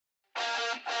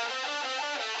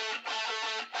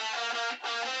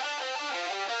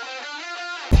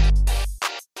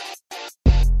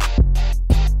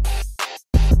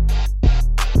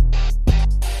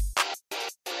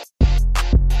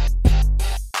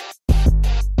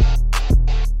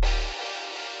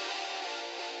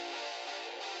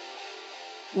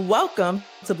Welcome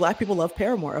to Black People Love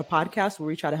Paramore, a podcast where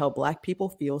we try to help Black people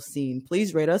feel seen.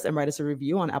 Please rate us and write us a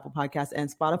review on Apple Podcasts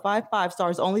and Spotify. 5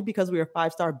 stars only because we are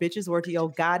 5-star bitches. Word to Yo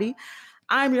Gotti.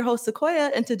 I'm your host, Sequoia,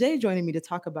 and today joining me to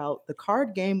talk about the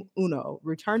card game Uno,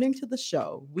 returning to the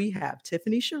show, we have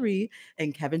Tiffany Cherie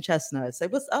and Kevin Chestnut. Say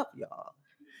what's up, y'all.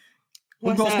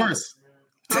 Who goes first?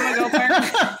 I'm gonna go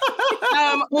first.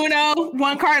 Uno,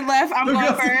 one card left. I'm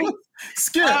going first.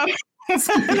 Skip.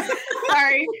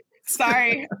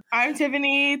 Sorry. I'm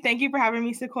Tiffany. Thank you for having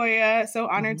me, Sequoia. So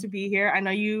honored to be here. I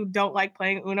know you don't like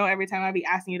playing Uno. Every time I be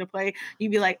asking you to play,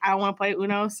 you'd be like, I don't want to play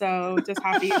Uno. So just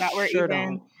happy that we're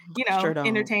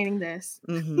entertaining this.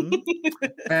 Mm-hmm.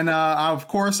 And of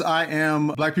course, I am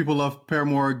Black People Love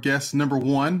Paramore guest number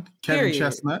 1, Kevin Period.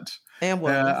 Chestnut. And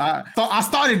what? I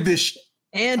started this.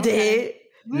 And did.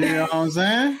 You know what I'm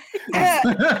saying?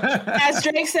 As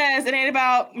Drake says, it ain't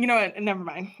about,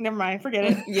 never mind, forget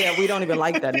it. Yeah, we don't even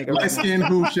like that nigga. Light skin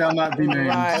who shall not be named.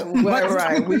 Right.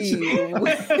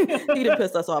 He done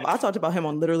pissed us off. I talked about him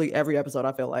on literally every episode,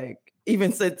 I feel like.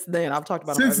 Even since then, I've talked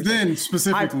about him every time.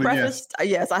 Specifically,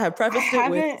 yes. I have prefaced it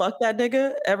with fuck that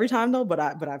nigga every time though, but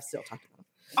I've still talked about him.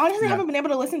 Honestly, I haven't been able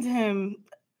to listen to him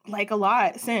like a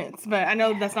lot since, but I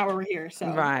know that's not why we're here.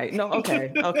 So right. No,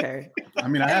 okay. I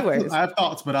mean, I have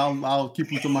thoughts, but I'll keep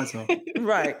them to myself.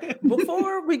 Right.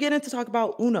 Before we get into talk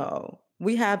about Uno,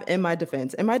 we have In My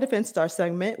Defense. In My Defense is our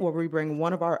segment where we bring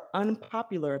one of our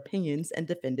unpopular opinions and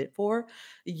defend it for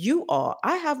you all.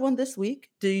 I have one this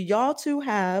week. Do y'all two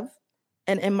have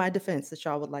an In My Defense that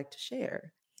y'all would like to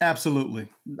share? Absolutely.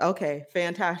 Okay,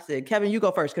 fantastic. Kevin, you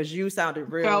go first because you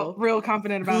sounded real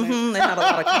confident about it. And had a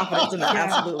lot of confidence in that.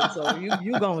 Absolutely. So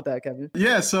you going with that, Kevin.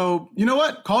 Yeah, so you know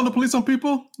what? Calling the police on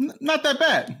people, not that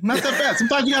bad. Not that bad.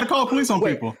 Sometimes you got to call the police on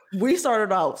people. We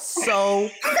started out so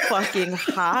fucking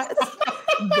hot.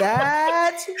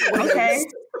 That was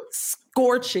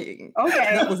scorching.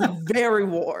 Okay. That was very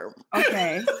warm.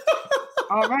 Okay.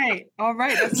 All right.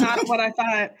 That's not what I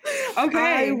thought.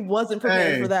 Okay. I wasn't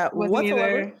prepared for that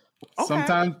whatsoever.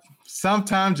 Okay.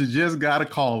 Sometimes you just gotta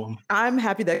call them. I'm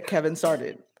happy that Kevin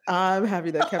started. I'm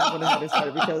happy that Kevin went ahead and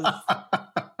started because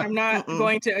I'm not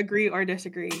going to agree or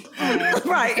disagree.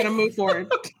 Right. I'm gonna move forward.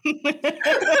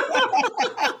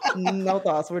 No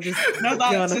thoughts. We're just just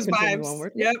vibes.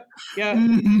 Onward. Yep.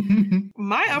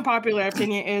 My unpopular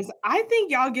opinion is I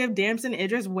think y'all give Damson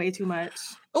Idris way too much.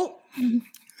 Oh.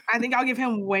 I think I'll give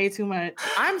him way too much.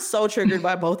 I'm so triggered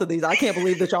by both of these. I can't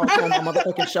believe that y'all come on my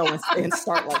motherfucking show and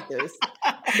start like this.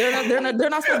 They're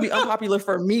not supposed to be unpopular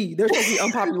for me. They're supposed to be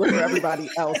unpopular for everybody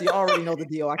else. You already know the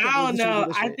deal. I don't know.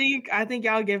 I think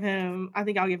I'll give him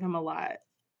a lot.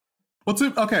 Well,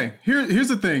 here's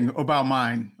the thing about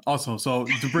mine also. So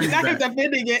to bring it back,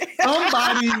 defending it.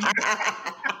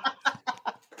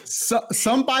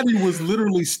 Somebody was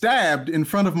literally stabbed in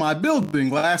front of my building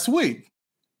last week.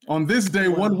 On this day,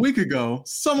 1 week ago,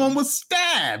 someone was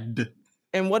stabbed.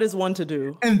 And what is one to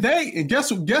do? And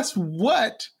guess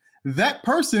what? That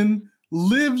person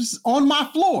lives on my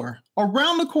floor,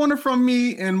 around the corner from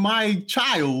me and my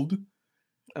child.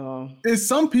 Is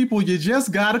some people you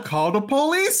just gotta call the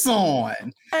police on.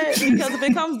 Because if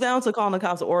it comes down to calling the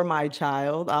cops or my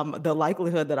child, the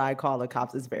likelihood that I call the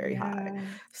cops is very high.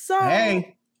 So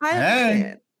I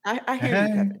understand. I hear you,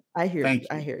 Kevin. I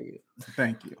hear you.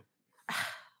 Thank you.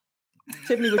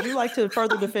 Tiffany, would you like to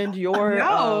further defend your?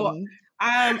 No,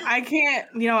 I can't.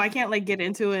 I can't get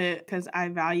into it because I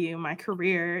value my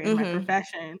career and my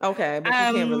profession. Okay, but you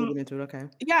can't really get into it. Okay.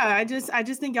 Yeah, I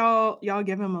just think y'all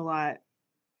give him a lot.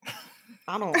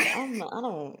 I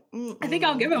think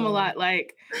I'll give him a lot. I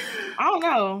don't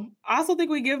know. I also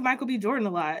think we give Michael B. Jordan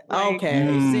a lot.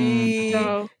 See,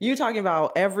 you talking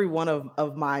about every one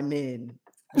of my men.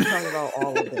 We're talking about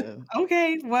all of them.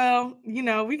 Okay, well,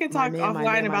 we can talk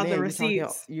offline about the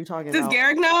receipts. You talking? Does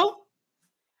Garrick know?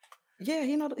 Yeah,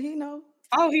 he know.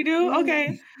 Oh, he do?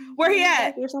 Okay. Where he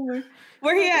at?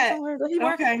 Where he at?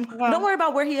 Okay. Well, don't worry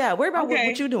about where he at. Worry about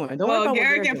what you doing. Don't worry about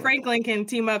Garrick and Franklin can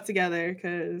team up together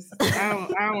because I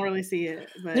don't really see it.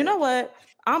 But you know what?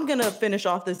 I'm going to finish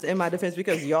off this In My Defense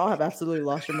because y'all have absolutely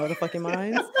lost your motherfucking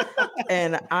minds.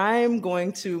 And I'm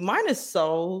going to, mine is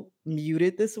so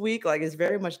muted this week. It's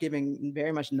very much giving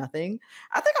very much nothing.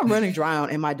 I think I'm running dry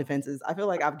on In My Defenses. I feel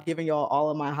like I've given y'all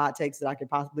all of my hot takes that I could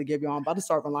possibly give y'all. I'm about to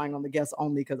start relying on the guests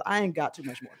only because I ain't got too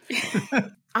much more.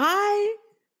 I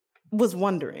was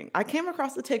wondering, I came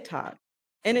across the TikTok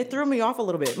and it threw me off a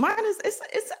little bit. Mine is,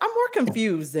 I'm more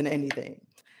confused than anything.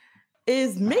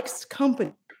 Is mixed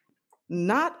company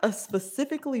not a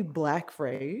specifically Black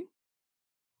phrase?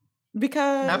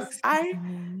 Because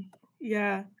absolutely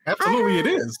it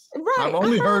is. Right. I've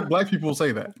only heard Black people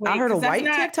say that. I heard a white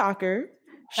TikToker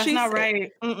That's not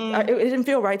right. It didn't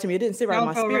feel right to me. It didn't sit right in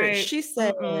my spirit. Right. She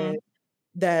said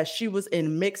that she was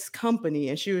in mixed company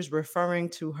and she was referring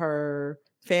to her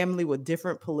family with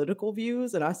different political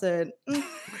views. And I said,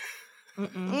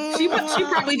 She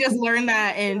probably just learned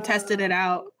that and tested it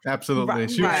out. Absolutely.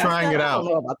 She was trying it out. I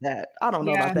don't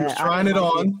know about that. She was trying it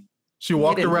on. She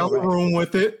walked around the room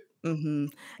with it. And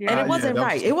it wasn't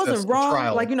right. It wasn't wrong.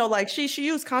 Trial. Like, like she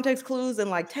used context clues and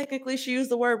like technically she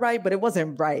used the word right, but it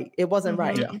wasn't right. It wasn't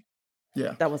right.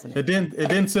 Yeah. That wasn't it. It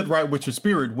didn't sit right with your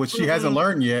spirit, which she hasn't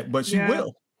learned yet, but she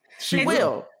will. She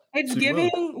will. It's giving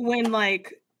when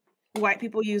like white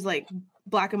people use like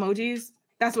black emojis.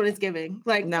 That's what it's giving.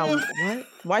 Like now, what?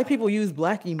 White people use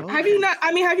black emojis. Have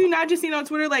you not just seen on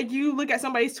Twitter, like you look at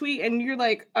somebody's tweet and you're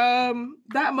like, that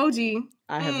emoji.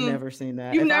 I have never seen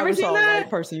that. You've never seen that? A white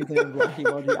person using a black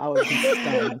emoji, I would be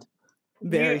stunned.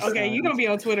 Okay, you don't be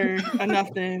on Twitter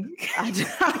enough then.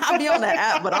 I'll be on the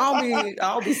app, but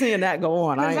I'll be seeing that go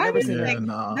on. I ain't never seen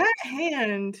that. That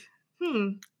hand.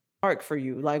 Arc for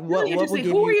you. Like what would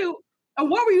give Who were you?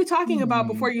 What were you talking about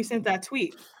before you sent that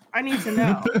tweet? I need to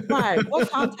know. Right. What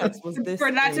context was this? For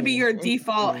that to be your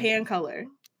default hand color.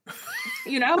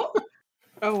 You know?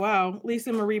 Oh wow.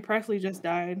 Lisa Marie Presley just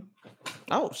died.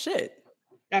 Oh shit.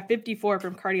 At 54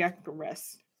 from cardiac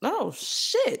arrest. Oh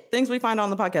shit. Things we find on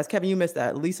the podcast. Kevin, you missed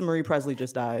that. Lisa Marie Presley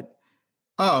just died.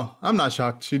 Oh, I'm not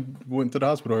shocked. She went to the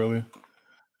hospital earlier.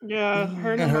 Yeah,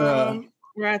 her and her mom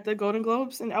were at the Golden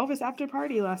Globes and Elvis after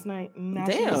party last night.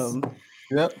 Damn.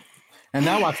 Yep. And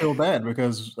now I feel bad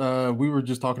because we were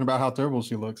just talking about how terrible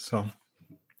she looks. So,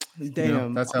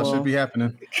 damn, that's how it should be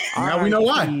happening. Now we know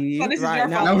why. So this is your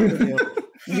now fault.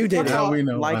 You did it. Now we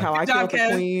know like why. how I killed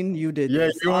the queen. You did. Yeah,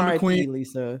 you on the queen,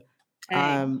 Lisa.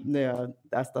 Hey. Yeah,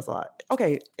 that's a lot.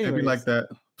 Okay, it'd be like that.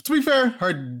 To be fair,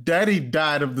 her daddy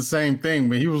died of the same thing,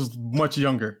 but he was much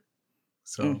younger.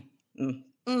 So.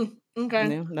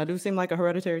 Okay. That do seem like a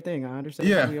hereditary thing. I understand.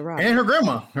 Yeah, and her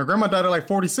grandma died at like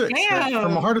 46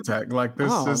 from a heart attack. Like this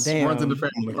runs in the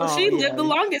family. Well, she lived the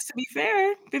longest, to be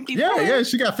fair. 54. Yeah,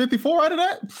 she got 54 out of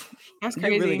that. That's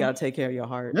crazy. You really gotta take care of your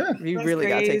heart. Yeah, you really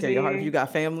gotta take care of your heart. If you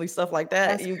got family stuff like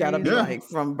that, you gotta be like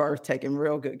from birth taking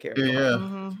real good care of your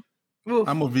heart.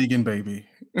 I'm a vegan baby.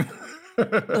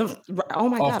 Oh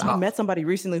my god, I met somebody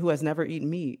recently who has never eaten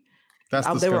meat.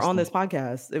 They were on this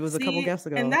podcast. It was a couple guests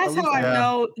ago. And that's how I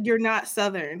know you're not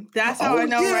Southern. That's how I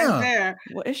know right there.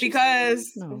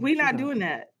 Because we're not doing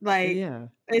that. Like,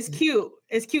 it's cute.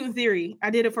 It's cute in theory. I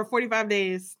did it for 45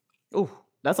 days. Oh,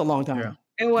 that's a long time. Yeah.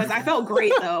 It was. I felt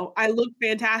great though. I looked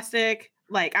fantastic.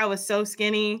 Like I was so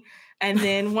skinny. And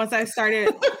then once I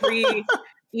started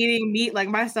eating meat, like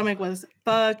my stomach was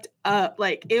fucked up.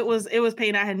 Like it was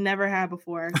pain I had never had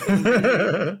before.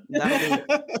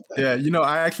 Yeah,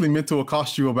 I actually meant to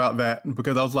accost you about that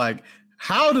because I was like,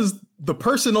 how does the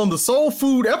person on the soul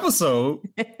food episode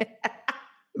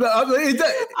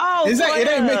it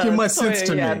ain't making much sense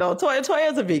to me. No,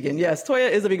 Toya is a vegan. Yes,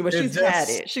 Toya is a vegan, but she's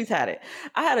had it.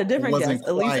 I had a different guest,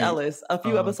 Elise Ellis, a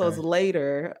few episodes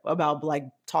later about like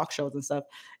talk shows and stuff,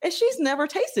 and she's never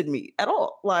tasted meat at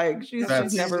all. Like she's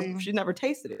never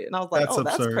tasted it, and I was like,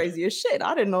 that's crazy as shit.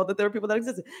 I didn't know that there were people that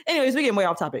existed. Anyways, we're getting way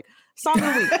off topic. Song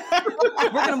of the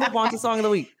week. We're gonna move on to song of the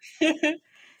week.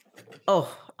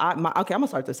 I'm gonna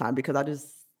start this time because I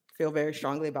just feel very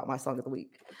strongly about my song of the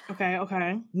week.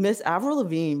 Okay. Miss Avril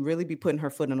Lavigne really be putting her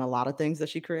foot in a lot of things that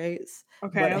she creates.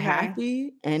 But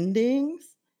happy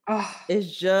endings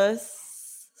is just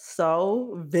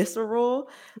so visceral.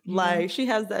 Like she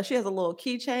has a little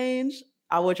key change.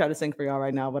 I would try to sing for y'all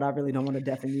right now, but I really don't want to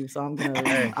deafen you. So I'm gonna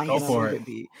leave it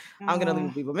be. I'm gonna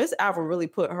leave it be. But Miss Avril really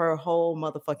put her whole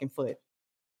motherfucking foot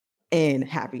in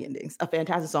happy endings. A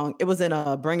fantastic song. It was in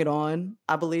Bring It On,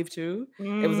 I believe too.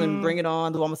 It was in Bring It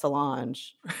On, the one with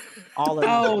Solange. All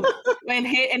of and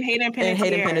Hayden Panettiere. And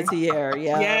Hayden Panettiere,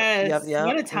 yeah. Yes. Yep.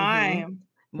 What a time.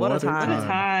 What a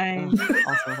time.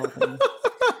 Awesome whole thing.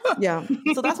 Yeah.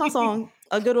 So that's my song.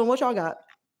 A good one. What y'all got?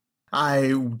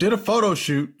 I did a photo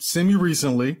shoot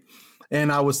semi-recently,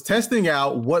 and I was testing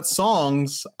out what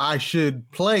songs I should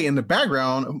play in the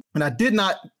background, and I did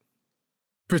not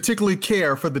particularly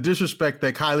care for the disrespect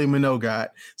that Kylie Minogue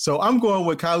got. So I'm going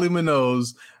with Kylie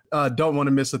Minogue's Don't Want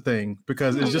to Miss a Thing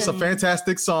because it's just a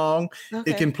fantastic song.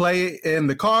 It can play in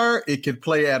the car. It could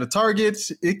play at a Target.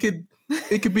 It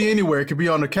could be anywhere. It could be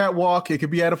on a catwalk. It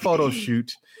could be at a photo shoot.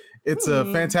 It's a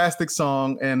fantastic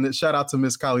song. And shout out to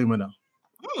Miss Kylie Minogue.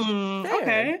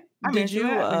 Okay. Did you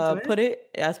put it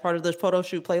as part of the photo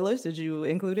shoot playlist? Did you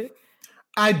include it?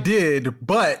 I did,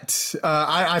 but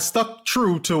I stuck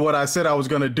true to what I said I was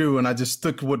going to do, and I just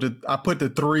stuck with I put the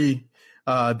 3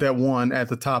 that won at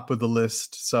the top of the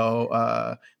list.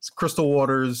 So it's Crystal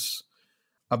Waters.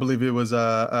 I believe it was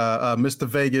Mr.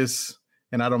 Vegas,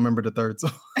 and I don't remember the third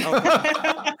song.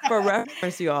 For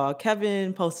reference, y'all,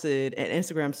 Kevin posted an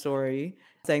Instagram story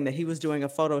saying that he was doing a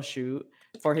photo shoot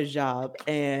for his job,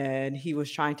 and he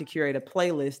was trying to curate a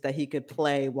playlist that he could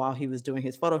play while he was doing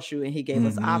his photo shoot, and he gave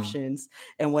us options,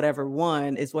 and whatever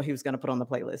one is what he was going to put on the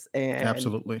playlist. And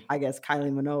absolutely, I guess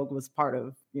Kylie Minogue was part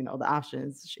of the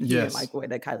options. He didn't like the way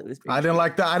that Kylie was being I didn't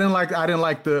like that. I didn't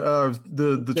like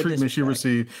the treatment she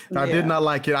received. I did not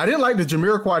like it. I didn't like the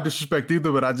Jamiroquai disrespect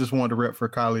either, but I just wanted to rep for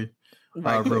Kylie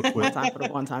real quick.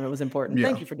 One time it was important.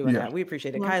 Thank you for doing that. We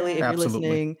appreciate it. Kylie, if you're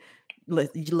listening,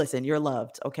 listen, you're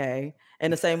loved, okay? In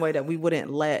the same way that we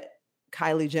wouldn't let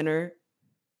Kylie Jenner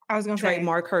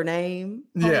trademark her name.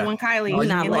 Yeah. One Kylie.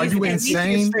 Are you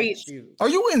insane? Are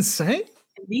you insane?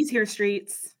 These here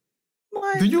streets.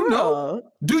 What? Do you know?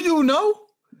 Do you know?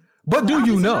 But do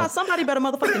you know? Somebody better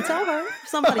motherfucking tell her.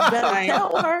 Somebody better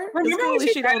tell her. Remember when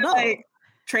she don't know.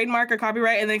 Trademark or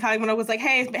copyright, and then Kylie Minogue was like,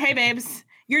 "Hey, babes,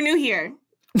 you're new here.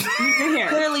 You're new here.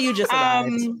 Clearly, you just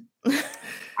arrived.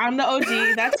 I'm the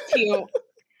OG. That's cute.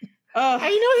 Are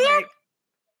you new here?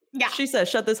 Yeah. She said,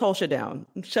 "Shut this whole shit down.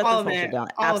 Shut this whole shit down."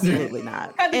 Absolutely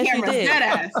not. Cut the and camera. She did. Dead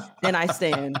ass. And I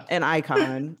stand an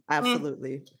icon.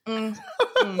 Absolutely.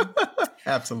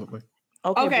 Absolutely.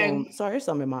 Okay. Boom. Sorry, there's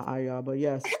something in my eye, y'all. But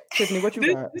yes, Tiffany, what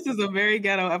you got? This is a very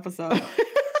ghetto episode.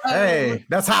 Hey,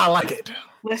 that's how I like it.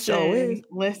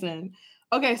 Listen.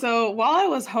 Okay, so while I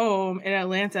was home in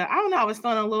Atlanta, I don't know, I was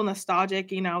feeling a little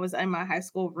nostalgic. I was in my high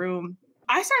school room.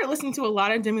 I started listening to a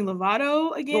lot of Demi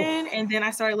Lovato again, and then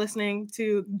I started listening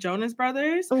to Jonas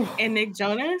Brothers and Nick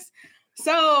Jonas.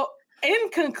 So, in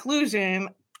conclusion,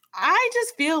 I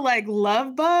just feel like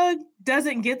Love Bug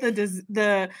doesn't get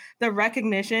the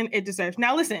recognition it deserves.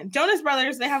 Now, listen, Jonas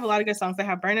Brothers, they have a lot of good songs. They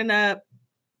have Burning Up.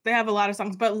 They have a lot of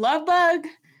songs, but Love Bug,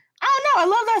 I don't know. I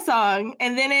love that song.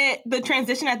 And then the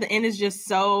transition at the end is just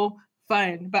so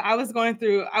fun. But I was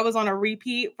on a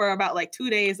repeat for about like 2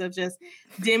 days of just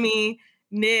Demi,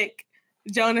 Nick,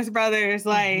 Jonas Brothers,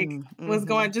 was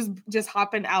going just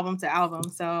hopping album to album.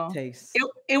 So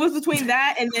it was between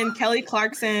that and then Kelly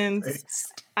Clarkson's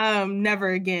Never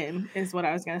Again is what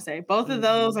I was gonna say. Both of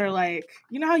those are like,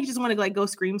 how you just want to go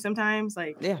scream sometimes?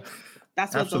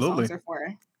 That's what those songs are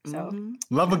for. So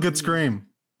love a good scream.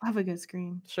 Have a good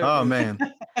scream. Sure. Oh man.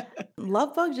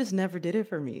 Love Bug just never did it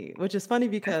for me, which is funny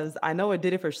because I know it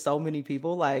did it for so many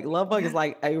people. Like Love Bug is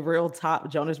like a real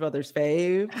top Jonas Brothers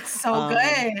fave. So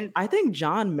good. I think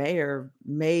John Mayer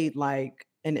made like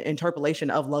an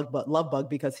interpolation of Love Bug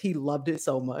because he loved it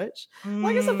so much.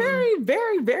 Like it's a very,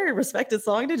 very, very respected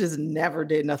song. It just never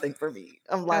did nothing for me.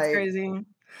 I'm like, that's crazy.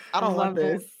 I don't love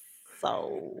this.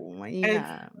 So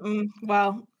yeah.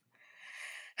 Well,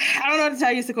 I don't know what to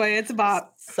tell you, Sequoia. It's a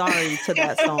bop. Sorry to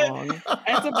that song.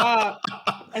 It's a bop.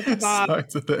 It's a bop.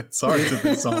 Sorry to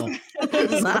that song.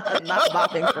 not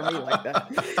bopping for me like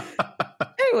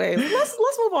that. Anyway, let's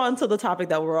move on to the topic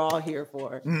that we're all here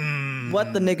for.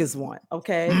 What the niggas want,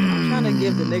 okay? I'm trying to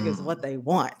give the niggas what they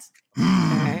want.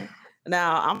 Okay?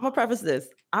 Now, I'm gonna preface this.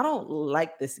 I don't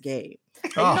like this game.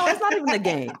 It's not even a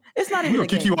game. It's not even a game. We'll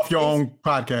kick you off your own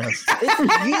podcast.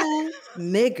 It's you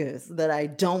niggas that I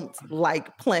don't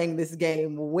like playing this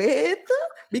game with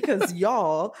because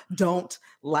y'all don't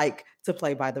like to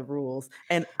play by the rules.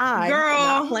 And I'm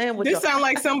not playing with this sounds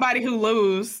like somebody who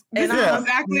lose. This is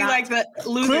exactly like the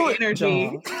loser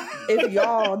energy. If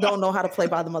y'all don't know how to play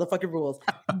by the motherfucking rules.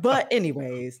 But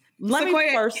anyways,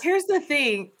 here's the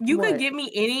thing. You could give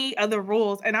me any of the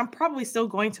rules and I'm probably still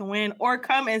going to win or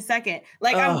come in second.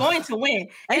 Like I'm going to win.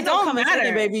 It don't matter,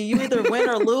 second, baby. You either win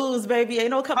or lose, baby.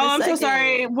 Ain't no coming second. I'm so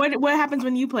sorry. What happens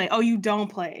when you play? Oh, you don't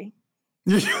play.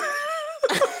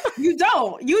 You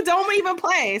don't even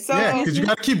play. So because you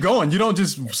gotta keep going. You don't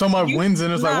just somebody wins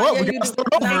and it's we gotta start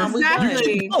over.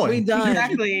 Exactly. You keep going. We done.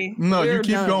 Exactly. No, you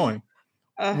keep going.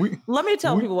 Let me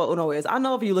tell people what Uno is. I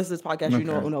know if you listen to this podcast, you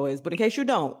know what Uno is, but in case you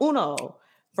don't, Uno,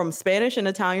 from Spanish and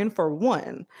Italian for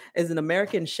one, is an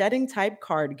American shedding type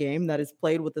card game that is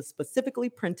played with a specifically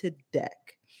printed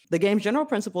deck. The game's general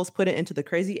principles put it into the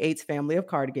Crazy Eights family of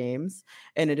card games,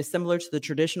 and it is similar to the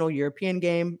traditional European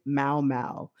game Mau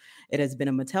Mau. It has been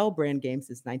a Mattel brand game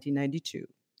since 1992.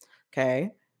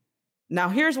 Okay. Now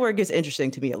here's where it gets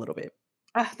interesting to me a little bit.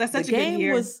 That's such a good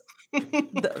year.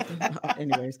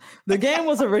 Anyways, the game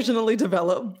was originally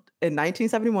developed in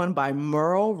 1971 by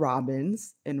Merle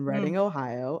Robbins in Reading,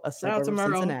 Ohio, a suburb of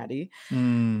Cincinnati.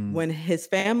 When his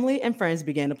family and friends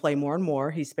began to play more and more,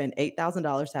 he spent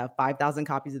 $8,000 to have 5,000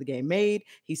 copies of the game made.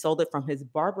 He sold it from his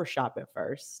barber shop at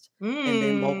first, and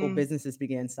then local businesses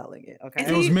began selling it. Okay,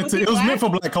 it was meant for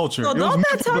Black culture. So don't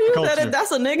that tell you that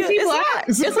that's a nigga?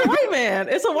 It's a white man.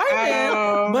 It's a white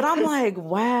man. But I'm like,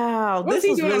 wow, this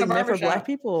is really meant for Black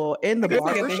people in the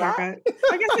barber shop. I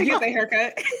guess they get their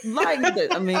haircut. Like,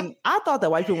 I mean, I thought that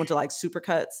white people went to like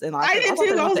Supercuts and I did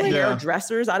too. They went to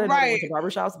hairdressers. I didn't know they went to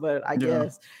barbershops, but I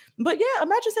guess. But yeah,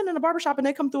 imagine sitting in a barbershop and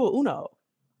they come through with Uno.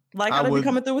 Like how they be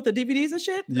coming through with the DVDs and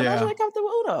shit. Yeah. Imagine they come through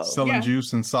with Uno. Selling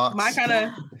juice and socks. My kind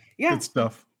of good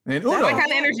stuff. And Uno. That's my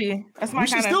kind of energy. That's my we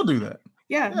should still do that.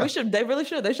 Yeah. We should. They really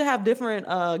should. They should have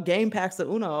different game packs of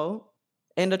Uno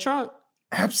in the trunk.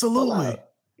 Absolutely.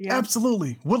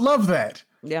 Absolutely. Would love that.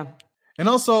 Yeah. And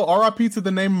also RIP to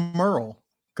the name Merle.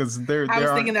 Because I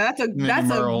was thinking that's a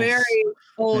very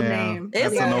old name.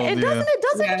 Doesn't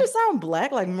it just sound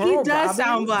Black? Like Merle He does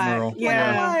sound Black. Merle.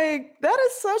 Yeah. Like that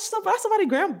is such stuff. That's somebody's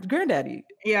granddaddy.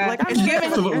 Yeah. Like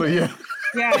absolutely,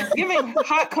 yeah, giving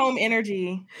hot comb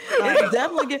energy. It's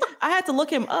definitely I had to look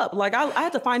him up. Like I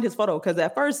had to find his photo because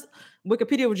at first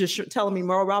Wikipedia was just telling me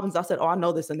Merle Robbins. I said, "Oh, I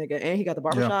know this a nigga," and he got the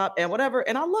barbershop and whatever.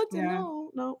 And I looked and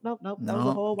no, that was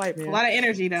a whole white man. A lot of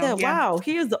energy though. Said, wow,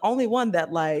 he is the only one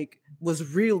that like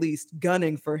was really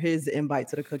gunning for his invite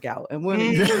to the cookout, and we don't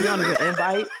even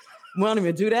invite. We don't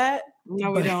even do that.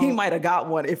 No, we don't. He might have got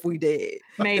one if we did.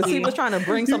 Maybe he was trying to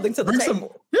bring something to the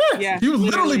table. He was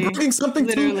literally bringing something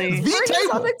to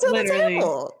the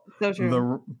table. So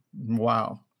true.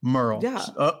 Wow, Merle,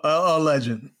 a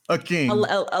legend, a king, a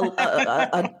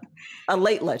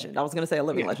late legend. I was going to say a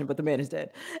living legend, but the man is dead.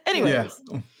 Anyways,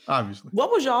 obviously.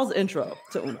 What was y'all's intro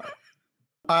to Uno?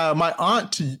 My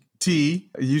aunt T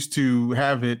used to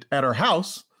have it at her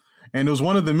house, and it was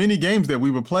one of the many games that we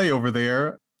would play over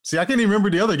there. See, I can't even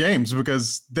remember the other games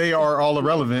because they are all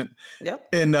irrelevant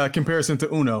in comparison to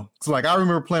Uno. So like I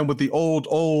remember playing with the old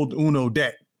Uno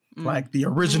deck, like the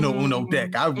original Uno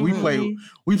deck. We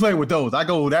played with those. I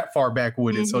go that far back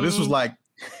with it. So this was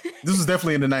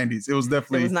definitely in the 90s. It was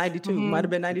 92. Might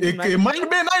have been 92. It might have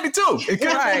been 92. It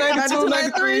could have been 92,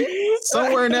 93,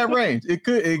 somewhere in that range. It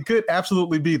could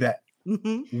absolutely be that.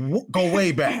 Go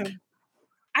way back.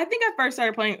 I think I first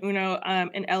started playing Uno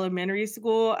in elementary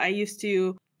school. I used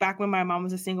to, back when my mom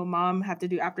was a single mom, have to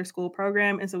do after school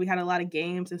program. And so we had a lot of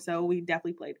games. And so we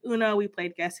definitely played Uno. We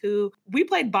played Guess Who. We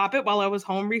played Bop It while I was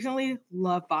home recently.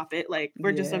 Love Bop It. Like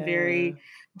we're just a very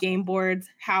game boards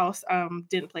house.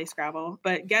 Didn't play Scrabble,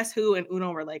 but Guess Who and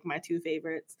Uno were like my two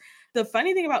favorites. The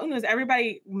funny thing about Uno is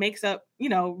everybody makes up,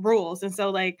 rules. And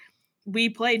so like, we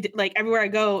played like everywhere I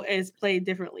go is played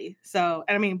differently. So,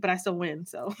 and I mean, but I still win.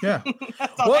 So yeah,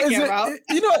 that's all I care about.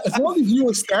 As long as you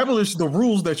establish the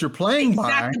rules that you're playing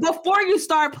by before you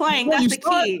start playing, that's the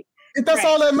key. That's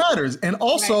all that matters. And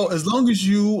also, as long as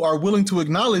you are willing to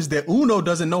acknowledge that Uno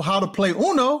doesn't know how to play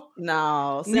Uno.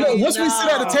 No. Once we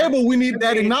sit at a table, we need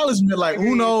that acknowledgement. Like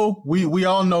Uno, we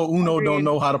all know Uno don't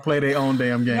know how to play their own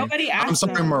damn game. Nobody asked I'm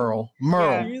sorry, them. Merle.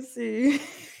 Yeah, you see.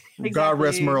 Exactly. God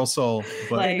rest Merle's soul,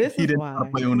 but he didn't know how to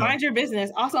play Uno. Mind your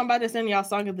business. Also, I'm about to send y'all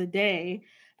song of the day.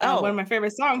 One of my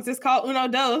favorite songs is called Uno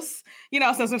Dos.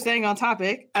 Since we're staying on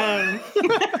topic,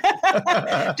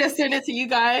 just send it to you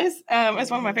guys.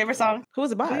 It's one of my favorite songs. Who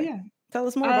is it by? Tell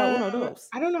us more about Uno Dos.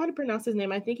 I don't know how to pronounce his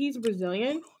name. I think he's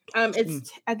Brazilian. I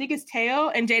think it's Teo,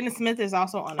 and Jaden Smith is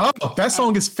also on it. Oh, that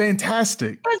song is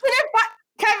fantastic.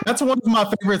 Kevin. That's one of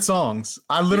my favorite songs.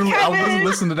 I literally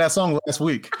listened to that song last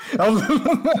week.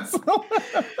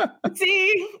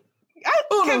 See,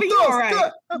 Kevin, you're all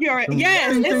right. You're right.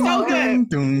 Yes, it's so good.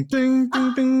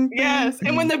 Yes,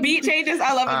 and when the beat changes,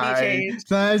 I love the beat change.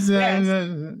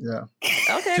 Yeah.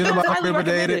 Okay.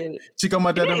 Chico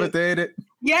Matata.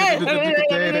 Yes.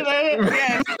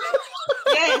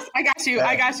 Yes, I got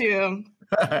you.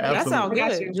 That sounds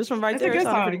good. Just from right there, it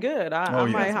sounds pretty good. I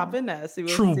might hop in that. See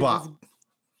what True bop.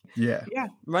 Yeah.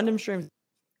 Run them streams.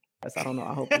 I don't know.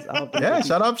 I hope.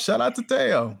 Shout out to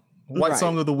Teo. White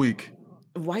song of the week.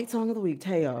 White song of the week,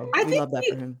 Teo. I love that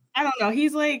for him. I don't know.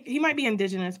 He's like, he might be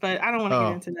indigenous, but I don't want to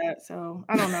get into that. So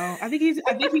I don't know. I think he's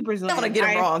Brazilian. I don't want to get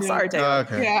it wrong. Sorry, Teo.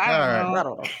 Okay. Yeah, I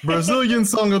don't know. Brazilian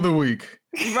song of the week.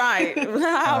 Right.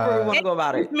 However we want to go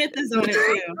about it. Smith is on it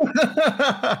too.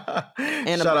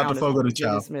 And shout out to Fogo de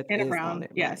Chao. Anna Brown.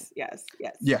 Yes.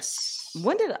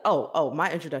 When did my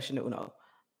introduction to Uno?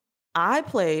 I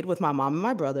played with my mom and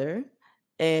my brother,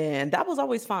 and that was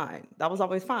always fine. That's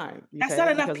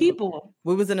not enough people.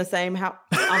 We was in the same house.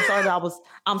 I'm sorry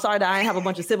that I didn't have a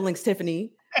bunch of siblings,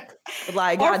 Tiffany.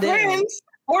 Like, or friends.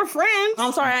 or friends.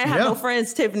 I'm sorry, I ain't have no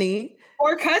friends, Tiffany.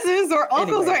 Or cousins or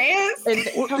uncles or aunts.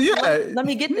 Let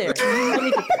me get there.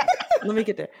 Let me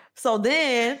get there. So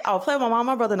then I would play with my mom,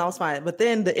 my brother, and I was fine. But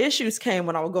then the issues came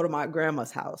when I would go to my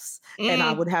grandma's house and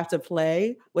I would have to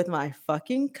play with my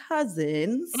fucking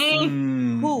cousins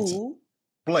who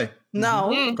play.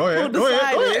 No. Go ahead. Who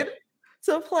decided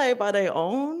to play by their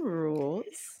own rules.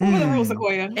 What were the rules,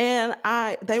 Sequoia? And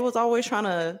they was always trying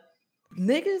to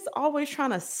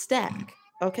stack.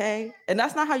 Okay. And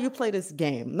that's not how you play this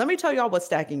game. Let me tell y'all what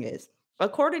stacking is.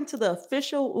 According to the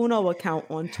official Uno account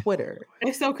on Twitter.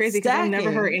 It's so crazy because I've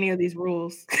never heard any of these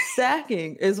rules.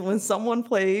 Stacking is when someone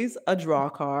plays a draw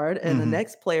card and the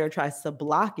next player tries to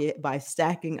block it by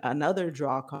stacking another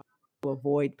draw card to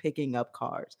avoid picking up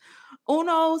cards.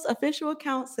 Uno's official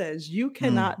account says you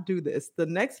cannot do this. The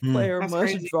next player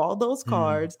must draw those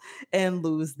cards and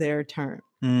lose their turn.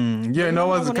 Yeah, no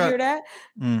one's hear that?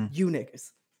 You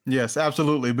niggas. Yes,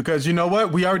 absolutely. Because you know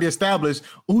what? We already established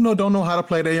Uno don't know how to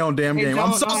play their own damn game.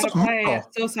 I'm so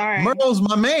sorry. Merle's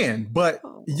my man, but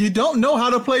you don't know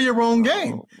how to play your own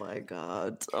game. Oh my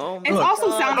God. It also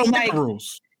sounds like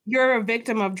rules. You're a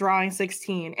victim of drawing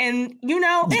 16. And you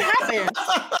know, it happens.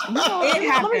 Let me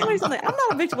tell you something. I'm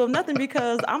not a victim of nothing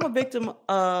because I'm a victim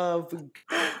of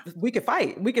we could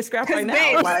fight. We could scrap right now.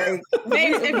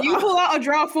 Babes, if you pull out a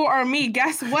draw 4 on me,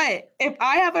 guess what? If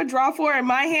I have a draw 4 in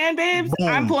my hand, babes,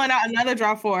 I'm pulling out another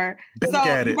draw 4. So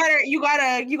you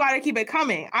gotta keep it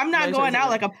coming. I'm not going out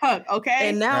like a punk, okay?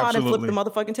 And now I done flipped the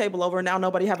motherfucking table over and now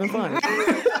nobody's having fun.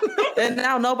 And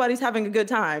now nobody's having a good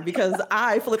time because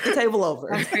I flipped the table over.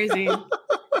 That's crazy.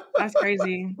 That's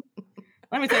crazy.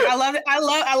 Let me tell you, I love it. I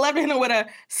love hitting with a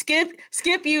skip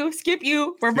you,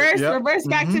 reverse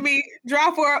back to me,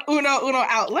 draw 4, Uno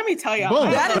out. Let me tell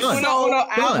y'all. That is so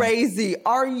crazy.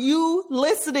 Are you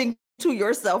listening to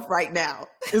yourself right now?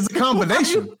 It's a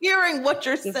combination. Are you hearing what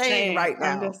you're saying right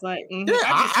now? I'm just like,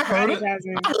 I heard it. I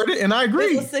heard it and I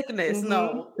agree. It's a sickness.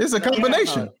 No. It's a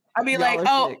combination. I'd be like,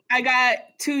 I got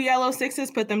 2 yellow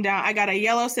 6s, put them down. I got a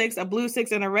yellow 6, a blue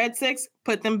 6, and a red 6,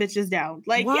 put them bitches down.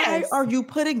 Like, why are you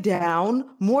putting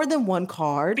down more than one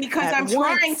card? Because I'm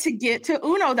trying to get to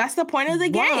Uno. That's the point of the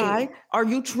game. Why are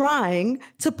you trying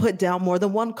to put down more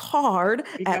than one card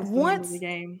at once? The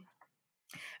game.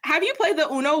 Have you played the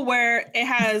Uno where it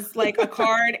has like a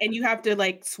card and you have to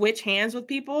like switch hands with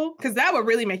people? Because that would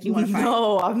really make you want to fight.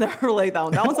 No, I've never played that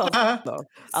one. That one sounds fun though.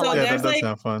 So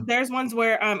there's ones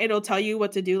where it'll tell you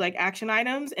what to do, like action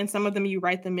items, and some of them you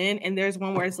write them in, and there's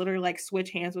one where it's literally like switch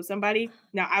hands with somebody.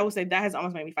 Now I will say that has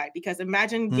almost made me fight because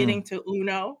imagine getting to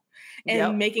Uno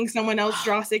and making someone else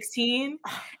draw 16,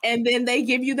 and then they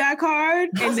give you that card,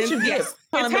 and then you get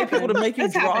trying to make people to make you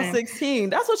draw 16.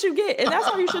 That's what you get, and that's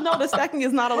how you should know that stacking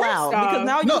is not allowed because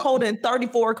now you're holding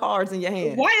 34 cards in your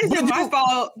hand. Why is it my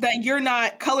fault that you're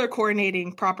not color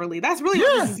coordinating properly? That's really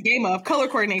what this is a game of, color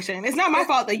coordination. It's not my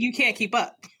fault that you can't keep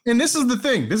up. And this is the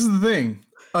thing.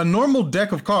 A normal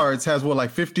deck of cards has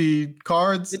like 50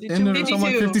 cards 52. In it or something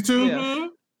like 52. Yeah.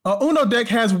 Uno deck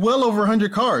has well over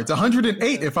 100 cards,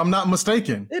 108 if I'm not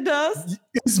mistaken. It does.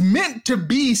 It's meant to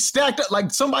be stacked up.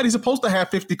 Like somebody's supposed to have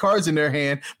 50 cards in their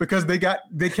hand because they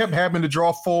kept having to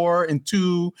draw 4 and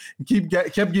 2 and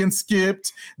kept getting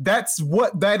skipped. That's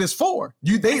what that is for.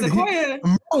 I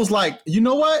was like, you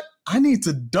know what? I need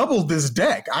to double this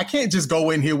deck. I can't just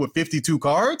go in here with 52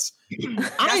 cards.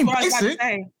 I ain't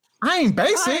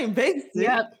basic.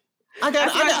 Yep. I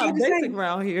got basic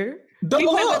around here. We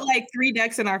play with like 3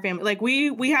 decks in our family. Like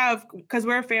we have, because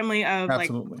we're a family of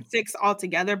like 6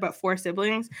 altogether, but 4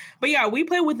 siblings. But yeah, we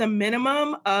play with a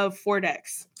minimum of 4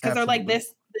 decks because they're like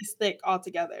this thick all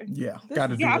together. Yeah,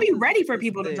 I'll be ready for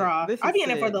people to draw. I'll be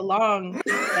in it for the long.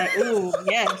 Like, ooh,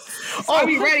 yes. I'll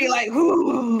be ready. Like,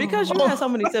 ooh. Because you have so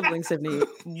many siblings, Sydney.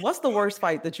 What's the worst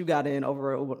fight that you got in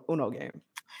over a Uno game?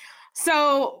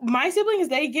 So my siblings,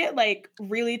 they get like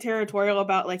really territorial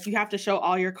about like you have to show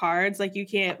all your cards. Like you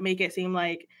can't make it seem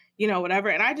like, you know, whatever.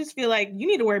 And I just feel like you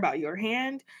need to worry about your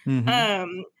hand.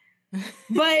 Mm-hmm.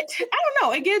 But I don't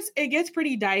know. It gets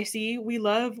pretty dicey.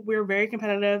 We're very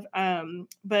competitive.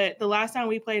 But the last time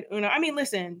we played Uno, I mean,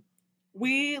 listen,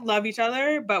 we love each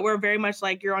other, but we're very much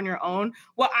like you're on your own.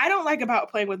 What I don't like about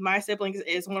playing with my siblings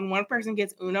is when one person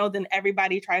gets Uno, then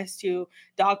everybody tries to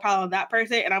dogpile on that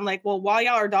person. And I'm like, well, while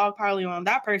y'all are dogpiling on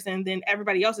that person, then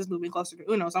everybody else is moving closer to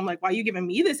Uno. So I'm like, why are you giving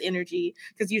me this energy?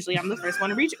 Because usually I'm the first one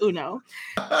to reach Uno.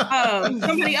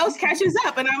 Somebody else catches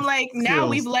up. And I'm like, now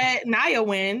we've let Naya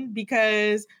win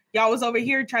because y'all was over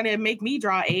here trying to make me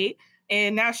draw 8.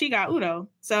 And now she got Uno.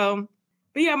 So,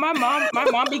 but yeah, my mom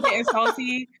be getting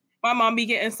salty. My mom be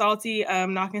getting salty,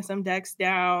 knocking some decks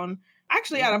down.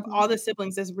 Actually, out of all the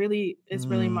siblings, it's really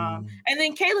mom. And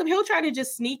then Caleb, he'll try to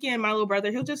just sneak in, my little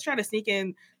brother, he'll just try to sneak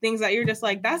in things that you're just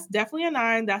like, that's definitely a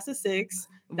 9, that's a 6.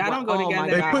 That don't go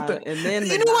together. They put and then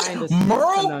you know what?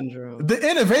 Merle, the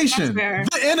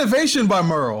innovation by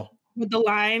Merle. With the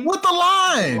line.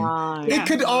 It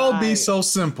could all be so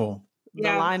simple. The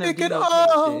line of it could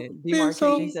all be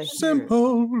so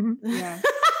simple.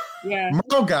 Yeah.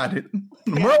 Merle got it.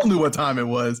 Merle knew what time it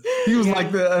was. He was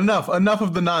like, enough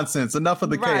of the nonsense, enough of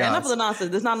the chaos. Enough of the nonsense.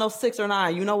 There's not no 6 or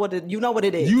 9. You know what it is. You know what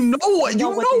it is.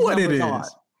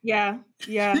 Yeah.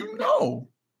 You know.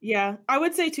 Yeah. I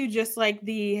would say too, just like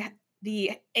the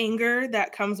anger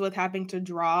that comes with having to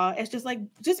draw. It's just like,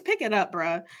 just pick it up,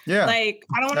 bruh. Yeah. Like,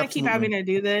 I don't want to keep having to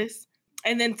do this.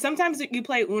 And then sometimes you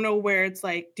play Uno where it's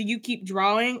like, do you keep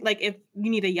drawing? Like, if you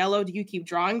need a yellow, do you keep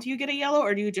drawing till you get a yellow,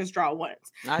 or do you just draw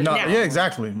once?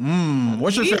 Exactly.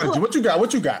 What's your strategy? What you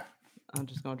got? I'm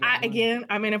just gonna draw.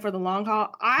 I'm in it for the long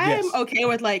haul. I'm okay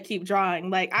with like keep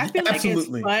drawing. Like, I feel like it's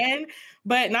fun,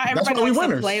 but not everybody likes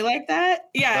to play like that.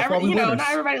 Yeah, not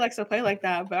everybody likes to play like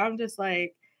that. But I'm just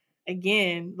like,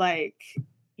 again, like,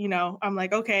 I'm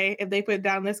like, okay, if they put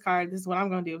down this card, this is what I'm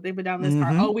going to do. If they put down this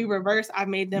card, we reverse. I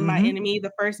made them my enemy the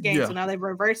first game. So now they've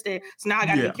reversed it. So now I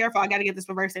got to be careful. I got to get this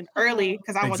reversed in early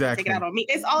because I want to take it out on me.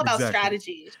 It's all about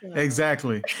strategy.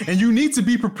 Exactly. And you need to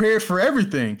be prepared for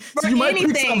everything. So you might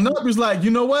pick something up. It's like,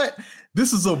 you know what?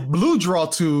 This is a blue draw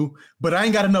 2, but I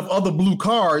ain't got enough other blue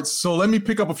cards. So let me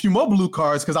pick up a few more blue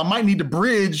cards because I might need to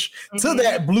bridge to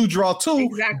that blue draw 2.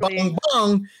 Exactly. Bang,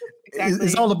 bang. Exactly.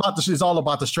 It's all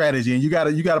about the strategy, and you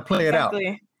gotta play it out.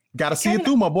 Gotta see it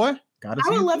through, my boy. I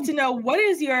would love to know, what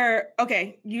is your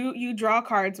you draw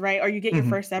cards, right? Or you get your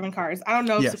first 7 cards. I don't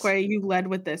know if Sequoia, you led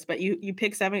with this, but you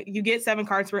pick 7, you get 7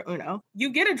 cards for Uno. You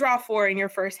get a draw 4 in your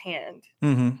first hand.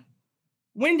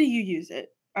 When do you use it?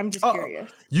 I'm just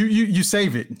curious. You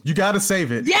save it. You got to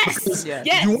save it. Yes.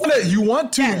 You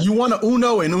want to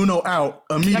Uno and Uno out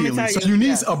immediately. So you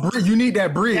need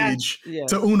that bridge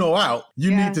to Uno out.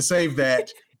 You need to save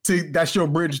that. That's your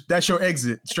bridge. That's your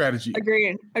exit strategy.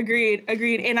 Agreed.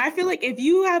 And I feel like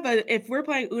if we're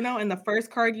playing Uno and the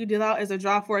first card you deal out is a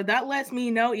draw 4, that lets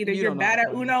me know either you're bad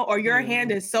at Uno or your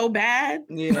hand is so bad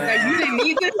that you didn't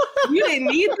need this. You didn't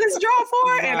need this draw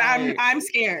 4, and I'm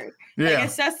scared. Yeah. Like,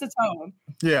 it sets the tone.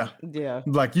 Yeah.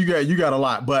 Like you got a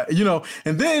lot, but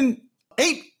and then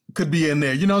 8 could be in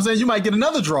there. You know what I'm saying? You might get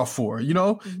another draw 4.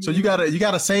 So you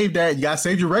gotta save that. You gotta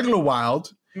save your regular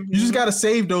wild. You just gotta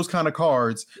save those kind of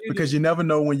cards because you never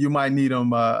know when you might need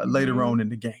them later on in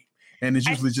the game, and it's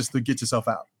usually just to get yourself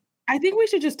out. I think we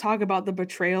should just talk about the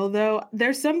betrayal, though.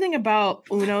 There's something about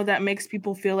Uno that makes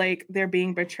people feel like they're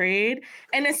being betrayed,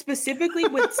 and it's specifically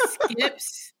with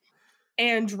skips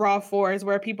and draw 4s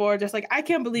where people are just like, I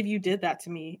can't believe you did that to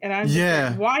me. And I'm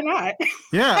just like, why not?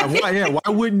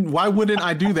 Why wouldn't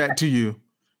I do that to you?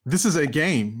 This is a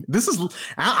game. This is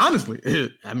honestly,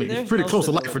 it's pretty close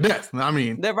to life or death. I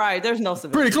mean, they're right. There's no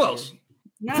pretty close.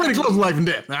 No. Pretty close to life and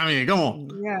death. I mean, come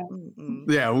on.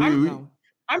 Yeah.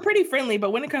 I'm pretty friendly,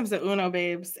 but when it comes to Uno,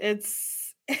 babes,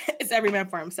 it's every man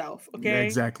for himself. Okay.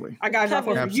 Exactly. I got to draw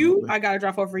 4 for you. I got to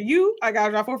draw 4 for you. I got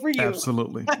to draw 4 for you.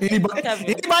 Absolutely. Anybody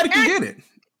can get it.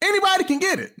 Anybody can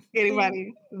get it.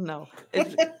 Anybody. No.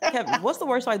 Kevin, what's the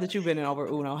worst fight that you've been in over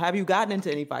Uno? Have you gotten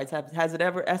into any fights? Has it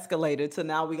ever escalated to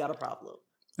now we got a problem?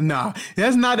 Nah, it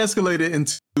has not escalated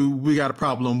into we got a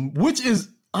problem, which is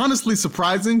honestly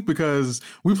surprising because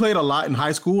we played a lot in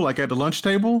high school, like at the lunch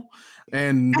table.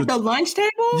 And at the lunch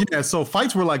table? Yeah, so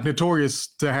fights were like notorious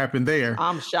to happen there.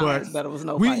 I'm shocked that it was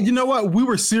no fight. You know what? We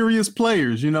were serious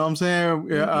players, you know what I'm saying?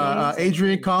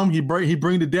 Adrian come, he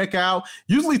bring the deck out.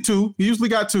 Usually 2. He usually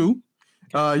got 2.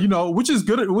 Which is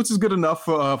good enough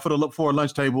for a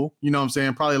lunch table. You know what I'm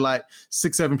saying? Probably like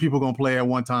 6-7 people gonna play at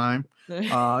one time.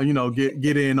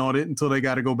 Get in on it until they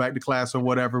got to go back to class or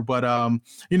whatever. But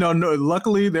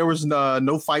luckily there was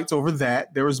no fights over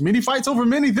that. There was many fights over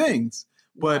many things.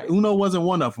 But Uno wasn't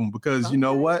one of them because you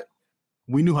know what?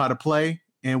 We knew how to play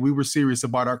and we were serious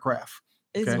about our craft.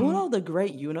 Is Uno the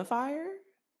great unifier?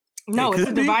 No, it's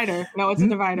a divider. No. That's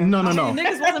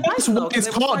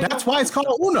why it's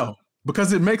called Uno.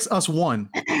 Because it makes us one.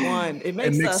 It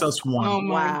makes us one. Oh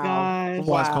my God. That's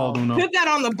why it's called Uno. Put that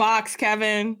on the box,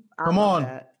 Kevin. Come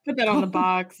on. Put that on the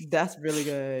box. That's really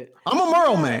good. I'm a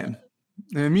Merle man.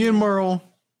 And me and Merle.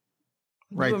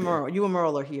 Right there. You and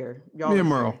Merle are here. Me and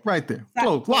Merle, right there.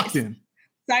 Close, locked in.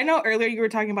 So I know earlier you were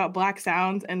talking about black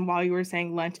sounds, and while you were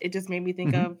saying lunch, it just made me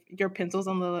think of your pencils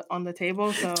on the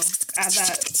table. So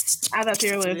Add that to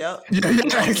your list. Yep. Yeah.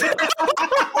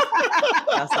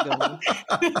 That's a good one.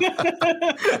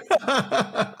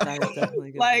 That is definitely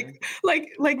a good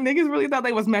like niggas really thought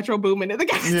they was Metro Boomin in the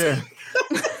gas Yeah.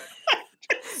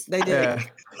 They did. Yeah.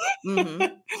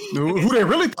 Mm-hmm. Who they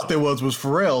really thought they was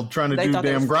Pharrell trying to do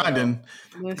damn grinding.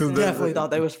 Listen. Definitely thought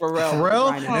they was Pharrell.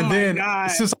 Pharrell, and then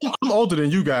since I'm older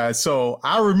than you guys, so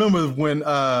I remember when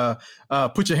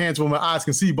Put Your Hands Where My Eyes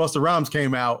Can See Busta Rhymes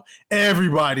came out,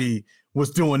 everybody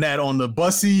was doing that on the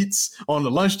bus seats, on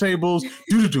the lunch tables.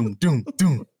 Doom doom doom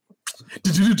doom.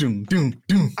 Doom doom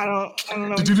doom. I don't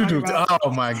know. What you're talking about.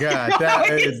 Oh my god,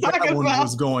 that one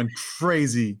was going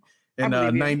crazy. In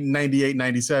 98,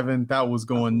 97, that was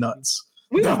going nuts.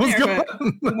 We was there, but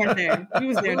we weren't there. We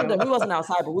was there. We wasn't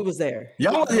outside, but we was there.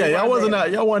 Y'all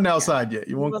wasn't outside yet.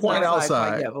 You weren't quite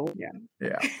outside.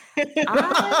 Yeah.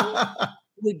 I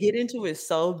would get into it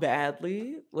so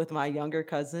badly with my younger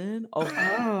cousin.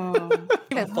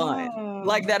 Even fun.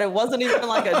 Like that. It wasn't even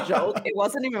like a joke. It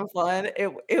wasn't even fun.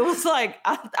 It was like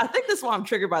I think this is why I'm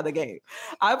triggered by the game.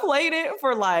 I played it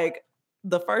for like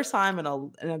the first time in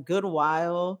a good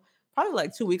while, probably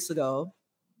like 2 weeks ago.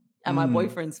 At my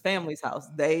boyfriend's family's house.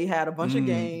 They had a bunch of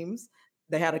games.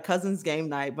 They had a cousin's game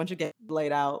night, bunch of games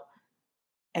laid out.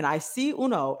 And I see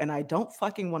Uno and I don't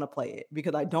fucking want to play it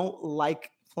because I don't like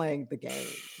playing the game,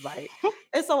 right?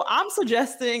 And so I'm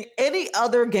suggesting any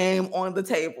other game on the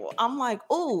table. I'm like,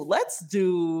 oh, let's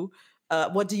do,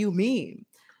 what do you mean?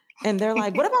 And they're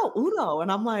like, what about Uno?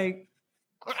 And I'm like,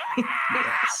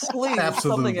 please,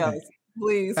 something else.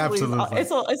 Please, Absolutely.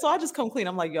 please. And so I just come clean.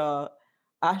 I'm like, y'all,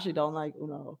 I actually don't like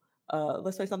Uno.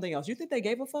 Let's play something else. You think they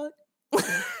gave a fuck?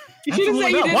 You should have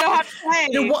said you didn't know how to play.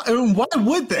 And why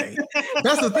would they?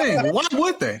 That's the thing. Why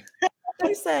would they?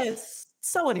 They said,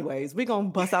 so anyways, we're going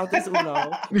to bust out this Uno.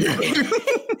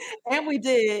 And we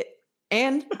did.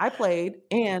 And I played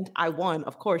and I won,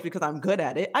 of course, because I'm good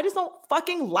at it. I just don't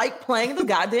fucking like playing the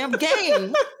goddamn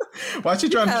game. Why she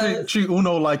trying to treat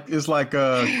Uno like it's like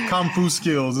Kung Fu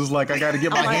skills? It's like I got to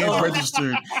get my hands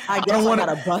registered. I guess I got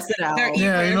to bust it out.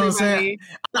 Yeah, you know what I'm saying?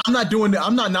 I'm not doing that.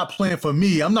 I'm not playing for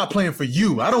me. I'm not playing for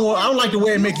you. I don't like the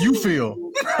way it make you feel.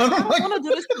 I don't want to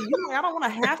do this for you. I don't want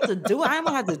to have to do it. I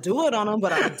don't have to do it on them,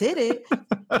 but I did it.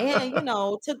 And,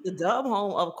 took the dub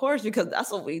home, of course, because that's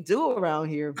what we do around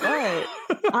here. But,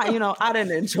 I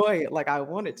didn't enjoy it like I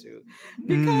wanted to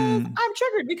because I'm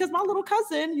triggered because my little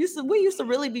cousin we used to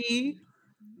really be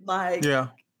like,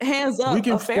 hands up. We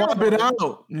can swap it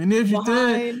out. And if you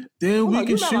did, then we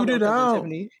can shoot it out.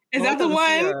 Is that the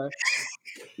one?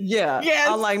 Yeah. Yes.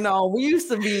 I'm like, no, we used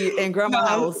to be in grandma's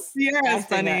house. Sierra's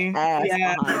funny. Not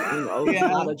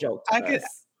a joke.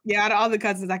 Out of all the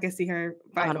cousins, I can see her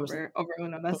fight over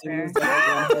Uno. That's fair.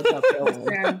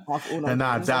 And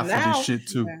I die for this shit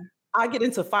too. I get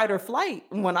into fight or flight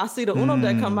when I see the Uno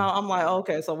deck come out. I'm like,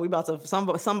 okay, so we about to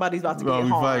somebody's about to get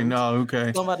harmed. No,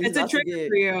 okay. It's a trick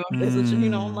for you.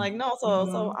 I'm like, no,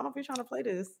 so I don't be trying to play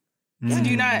this. So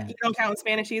you don't count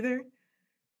Spanish either?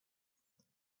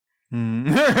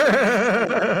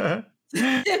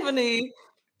 Tiffany,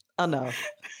 no.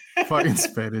 Fucking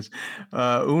Spanish.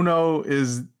 Uno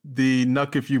is the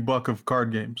Nuck If You Buck of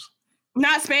card games.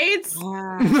 Not spades?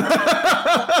 No,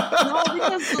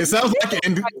 it sounds like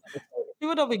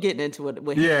people don't be getting into it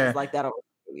with hands like that.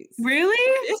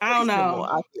 Really? I don't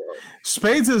know.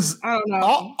 Spades is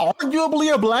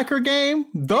arguably a blacker game,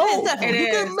 though. It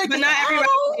is, but not everybody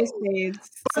plays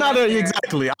spades. Not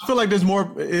exactly. I feel like there's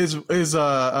more. It's what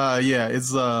I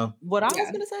was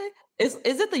gonna say is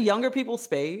it the younger people's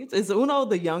spades? Is Uno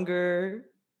the younger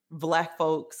black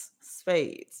folks'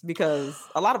 spades? Because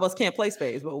a lot of us can't play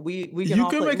spades, but we can. You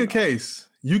can make a case.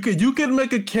 You can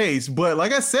make a case, but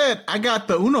like I said, I got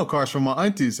the Uno cards from my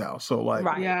auntie's house, so like,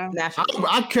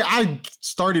 I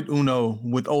started Uno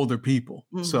with older people,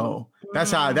 so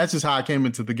that's just how I came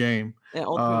into the game. And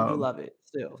older people do love it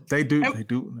still. They do.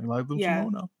 They like them from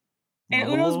Uno. And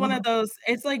Uno's one of those.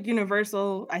 It's like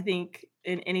universal, I think,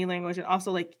 in any language, and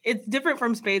also like it's different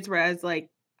from spades, whereas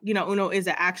like. Uno is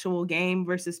an actual game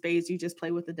versus spades. You just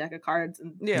play with a deck of cards.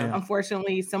 And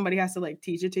unfortunately, somebody has to like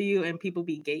teach it to you and people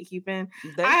be gatekeeping.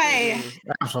 I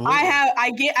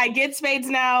get spades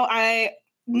now.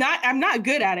 I'm not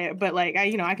good at it, but like,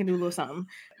 I can do a little something.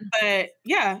 But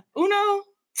yeah, Uno, I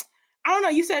don't know.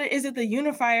 You said, is it the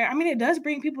unifier? I mean, it does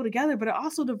bring people together, but it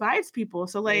also divides people.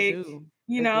 So like,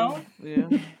 Yeah.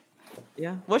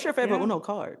 Yeah. What's your favorite Uno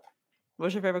card?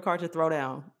 What's your favorite card to throw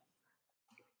down?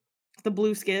 The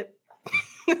blue skip.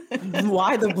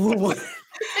 Why the blue one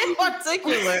in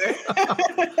particular?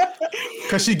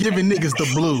 Because she giving niggas the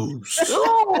blues.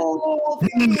 Oh,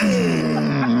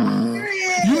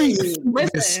 You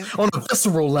Listen. on a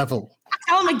visceral level.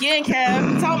 Tell him again,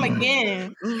 Kev. Tell him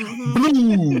again.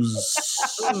 Blues.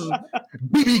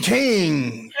 BB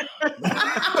King.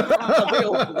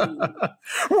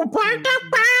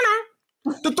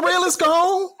 The thrill is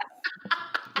gone.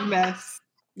 Mess.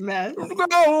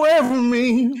 Go away from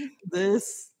me.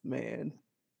 This man.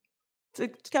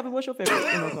 Kevin, what's your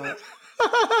favorite?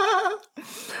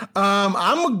 I'm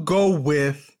gonna go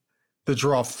with the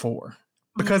Draw 4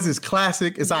 because it's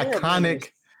classic, it's iconic.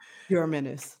 You're a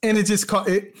menace. And it just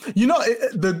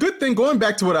the good thing, going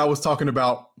back to what I was talking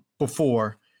about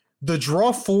before, the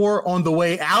Draw 4 on the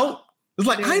way out, it's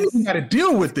like, I ain't even got to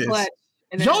deal with this.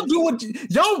 Y'all do what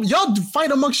y'all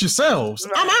fight amongst yourselves.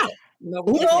 Right. I'm out.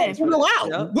 Uno out.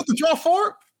 Yep. With the Draw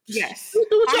 4. Yes. Do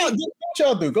what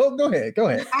y'all do. Go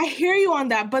ahead. I hear you on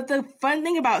that, but the fun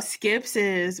thing about skips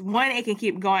is, one, it can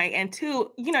keep going, and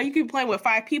two, you can be playing with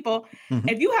 5 people. Mm-hmm.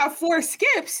 If you have 4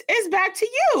 skips, it's back to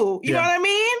you. You know what I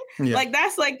mean? Yeah. Like,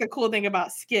 that's like the cool thing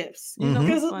about skips.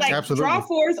 Because Draw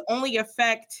 4s only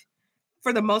affect,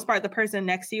 for the most part, the person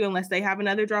next to you, unless they have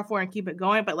another Draw 4 and keep it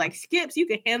going. But like skips, you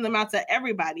can hand them out to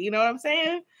everybody. You know what I'm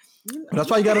saying? That's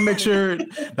why you got to make sure.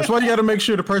 That's why you got to make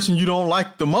sure the person you don't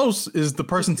like the most is the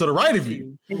person to the right of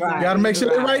you. Right. You got to make sure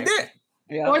they're right there.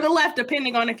 Yeah. Or the left,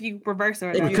 depending on if you reverse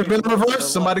or not. It could have been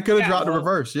reverse. Somebody could have dropped the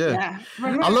reverse. Yeah.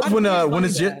 I love when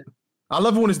it's I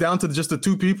love when it's down to just the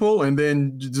 2 people, and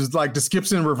then just like the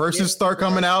skips and reverses start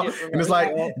coming out, and it's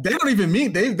like they don't even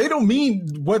mean they don't mean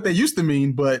what they used to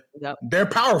mean, but they're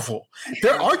powerful.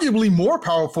 They're arguably more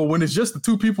powerful when it's just the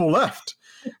 2 people left.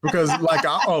 Because like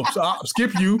I'll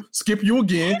skip you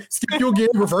again,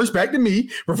 reverse back to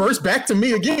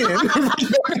me again.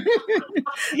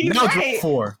 Now draw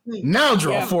 4. Now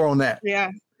draw 4 on that. Yeah.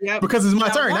 Because it's my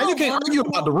turn. Now you can't argue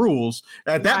about the rules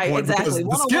at that point. Exactly.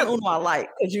 Because the skip, I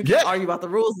like, because you can argue about the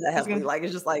rules that have to be like,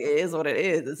 it's just like, it is what it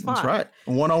is. It's fine. That's right.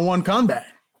 One-on-one combat.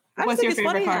 What's your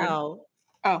favorite card?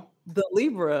 The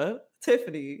Libra,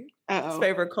 Tiffany's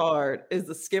favorite card is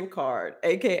the skip card,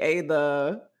 aka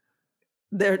the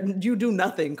you do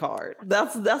nothing card.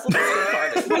 That's what the skip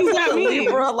card is. What does that mean?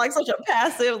 Libra, like such a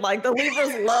passive, like the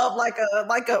Libras love like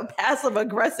a passive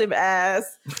aggressive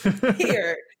ass.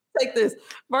 Here, take this.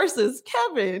 Versus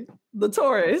Kevin, the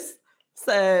Taurus,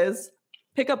 says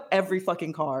pick up every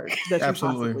fucking card that you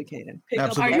possibly can.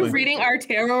 Are you reading our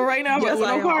tarot right now? Yes,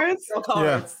 Uno cards?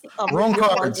 Cards. Yeah. Wrong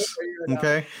cards.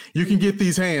 Okay. You can get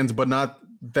these hands, but not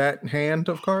that hand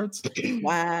of cards.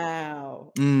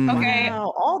 Wow. Okay.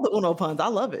 Wow. All the Uno puns. I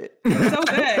love it. So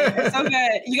good. So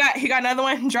good. You got another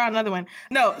one? Draw another one.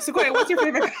 No, Sequoia, what's your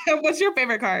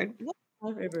favorite card?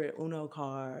 My favorite Uno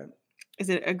card. Is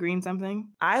it a green something?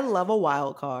 I love a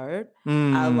wild card.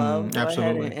 I love go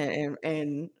absolutely. ahead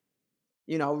and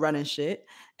running shit.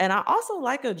 And I also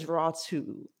like a draw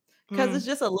 2 because it's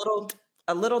just a little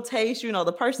taste.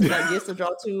 The person that gets to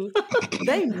draw 2,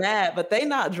 they mad, but they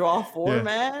not draw 4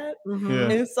 mad.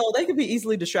 And so they could be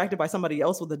easily distracted by somebody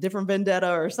else with a different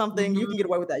vendetta or something. You can get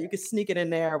away with that. You can sneak it in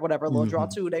there or whatever. A little draw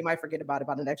 2, they might forget about it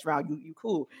by the next round. You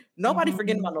cool. Nobody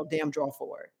forgetting about no damn draw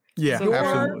 4. Yeah, so you're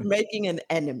absolutely. making an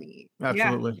enemy.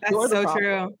 Absolutely. Yeah, that's so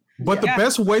true. But the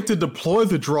best way to deploy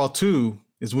the draw 2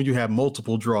 is when you have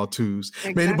multiple draw 2s.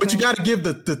 Exactly. But you got to give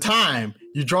the time.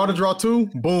 You draw the draw 2,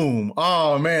 boom.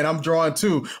 Oh man, I'm drawing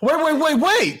 2.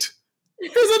 Wait.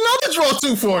 There's another draw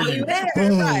 2 for you.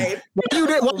 Boom. Right. You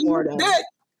did that.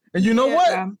 And you know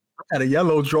what? I had a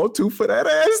yellow draw 2 for that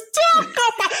ass too.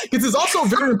 Because it's also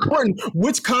very important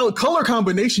which color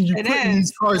combination you put in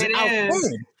these cards out there.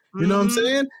 You know what I'm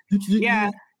saying?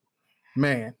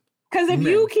 Man. Because if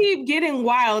you keep getting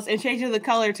wilds and changing the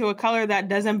color to a color that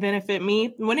doesn't benefit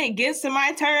me, when it gets to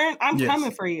my turn, I'm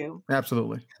coming for you.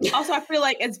 Absolutely. Also, I feel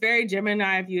like it's very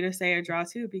Gemini of you to say a draw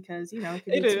 2 because, it can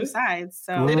be 2 sides.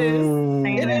 So it is.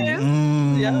 It is.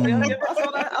 Yeah,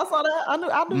 I saw that. I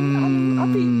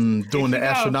knew. Doing the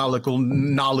astronomical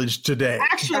knowledge today.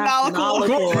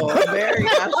 Astronomical. Very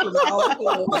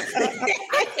astronomical.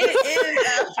 It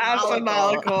is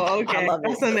astronomical. Okay.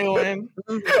 That's a new one.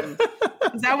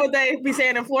 Is that what they be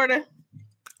saying in Florida?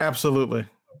 Absolutely.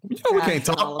 We can't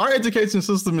talk. Our education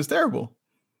system is terrible.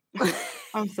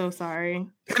 I'm so sorry.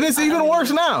 And it's even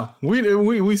worse now.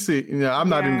 We see. I'm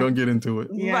not even gonna get into it.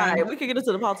 Yeah. Right. We could get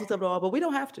into the politics of it all, but we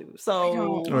don't have to.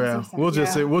 So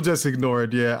we'll just ignore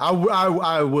it. Yeah.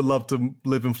 I would love to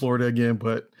live in Florida again,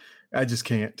 but I just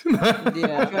can't.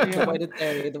 The way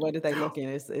that they look in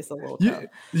it's a little tough.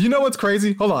 You know what's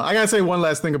crazy? Hold on. I gotta say one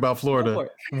last thing about Florida. One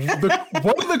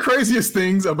of the craziest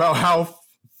things about how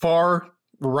far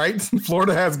right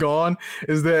Florida has gone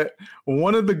is that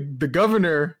one of the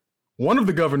governors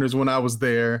when I was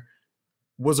there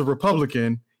was a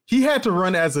Republican. he had to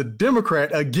run as a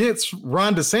Democrat against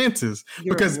Ron DeSantis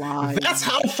because that's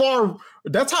how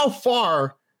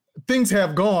far things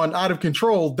have gone out of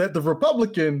control that the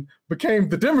Republican became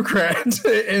the Democrat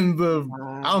and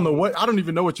I don't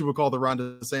even know what you would call the Ron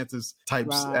DeSantis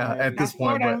types at this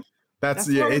point, but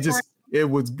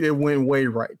it went way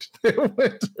right. Y'all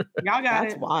got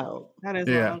That's wild. That is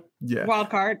wild. Yeah. Wild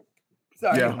card.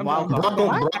 Sorry. Yeah.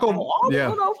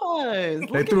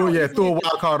 They threw a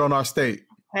wild card on our state.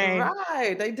 Hey.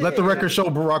 Right. They did. Let the record show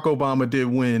Barack Obama did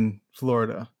win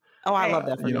Florida. Oh, I love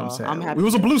that for you know what I'm saying? I'm happy. It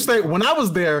was a blue state. When I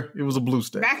was there, it was a blue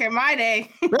state. Back in my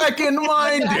day.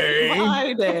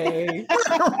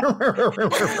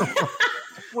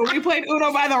 When we played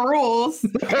Uno by the rules.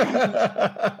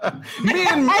 Me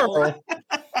and Merle.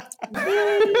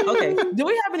 Okay. Do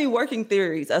we have any working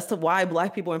theories as to why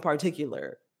Black people in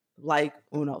particular like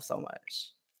Uno so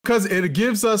much? Because it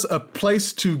gives us a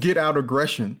place to get out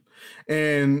aggression.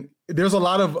 And there's a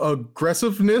lot of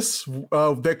aggressiveness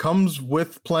that comes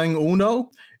with playing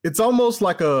Uno. It's almost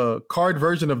like a card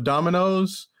version of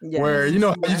dominoes, where you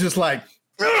just like,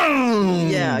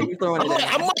 yeah, you throwing it.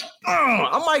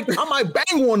 I might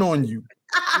bang one on you.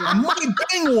 I might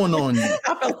bang one on you.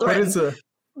 I felt threatened.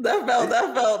 That felt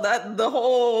the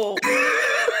whole.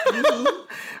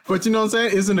 But you know what I'm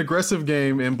saying? It's an aggressive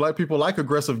game, and Black people like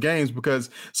aggressive games because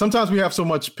sometimes we have so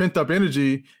much pent up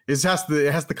energy. It has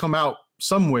to come out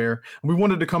somewhere. And we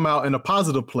want it to come out in a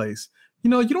positive place.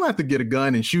 You don't have to get a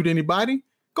gun and shoot anybody.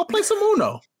 Go play some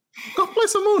Uno.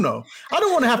 I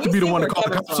don't want to have to be the one to call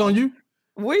the cops on you.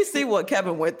 We see what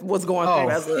Kevin was going through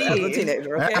as a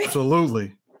teenager. Okay?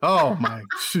 Absolutely. Oh my.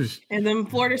 And then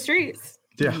Florida streets.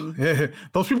 Yeah.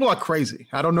 Those people are crazy.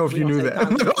 I don't know if you knew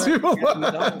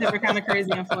that. They're kind of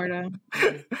crazy in Florida.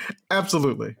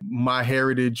 Absolutely. My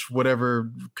heritage,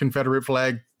 whatever, Confederate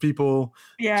flag people,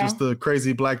 just the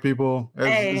crazy Black people.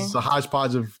 It's a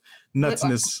hodgepodge of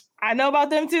nutsness. I know about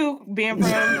them too, being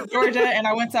from Georgia, and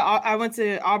I went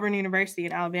to Auburn University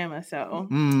in Alabama. So,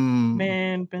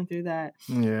 been through that.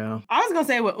 Yeah. I was gonna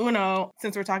say with Uno,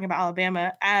 since we're talking about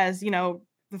Alabama, as the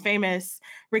famous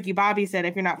Ricky Bobby said,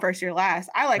 if you're not first, you're last.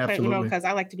 I like playing Uno because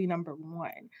I like to be number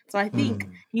one. So I think,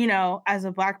 as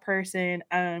a Black person,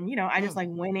 I just like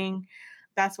winning.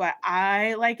 That's why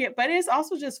I like it. But it's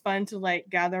also just fun to like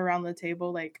gather around the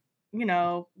table, like,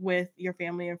 with your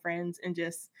family and friends and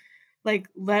just like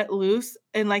let loose.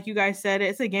 And like you guys said,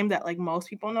 it's a game that like most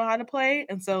people know how to play.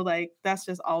 And so like, that's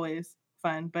just always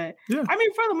fun. But I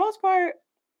mean, for the most part,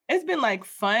 it's been like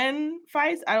fun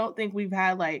fights. I don't think we've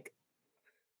had like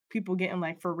people getting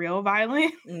like for real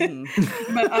violent.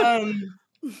 But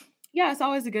it's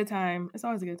always a good time.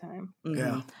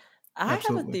 Yeah. I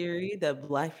have a theory that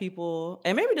Black people,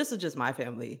 and maybe this is just my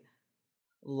family,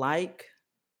 like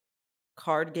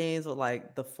card games with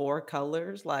like the 4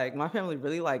 colors. Like my family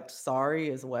really liked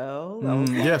Sorry as well.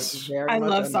 Yes. I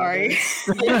love Sorry.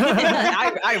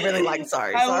 I really like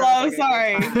Sorry. I love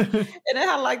Sorry. And it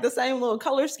had like the same little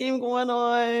color scheme going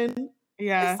on.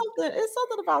 Yeah. It's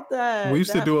something about that. We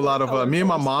used to do a lot of, me and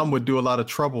my mom would do a lot of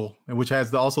Trouble, which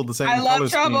has also the same color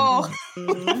scheme. Trouble.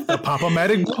 The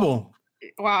Pop-O-Matic Double.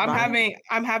 Wow,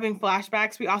 I'm having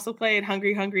flashbacks. We also played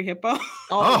Hungry Hungry Hippo.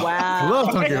 Oh wow. I love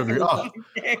Hungry Hungry.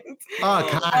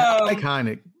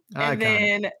 Iconic. And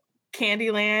then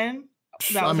Candyland.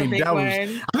 I think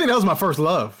that was my first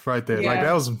love right there. Yeah. Like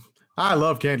I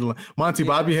love Candyland. Monty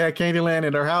Bobby had Candyland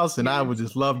in their house, and I would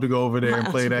just love to go over there and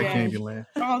play that Candyland.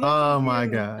 Oh my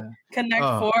God. Connect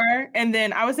 4. And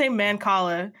then I would say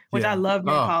Mancala, which I love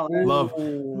Mancala. Love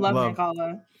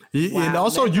Mancala. And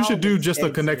also, you should do just a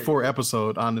Connect 4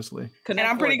 episode, honestly. And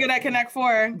I'm pretty good at Connect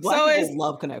 4. So it's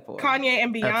love Connect 4. Kanye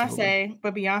and Beyonce,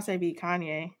 but Beyonce beat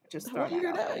Kanye. Just throwing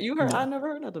that out. You heard? I never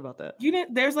heard nothing about that. You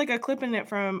didn't. There's like a clip in it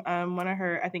from one of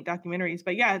her, I think, documentaries.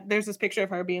 But yeah, there's this picture of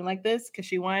her being like this because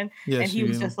she won, and he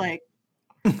was just like.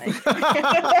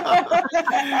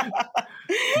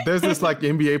 There's this like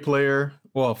NBA player,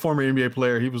 former NBA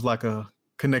player. He was like a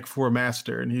Connect 4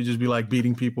 master, and he'd just be like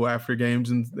beating people after games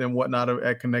and whatnot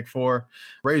at Connect 4.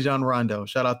 Rajon Rondo,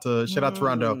 shout out to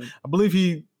Rondo. I believe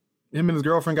him and his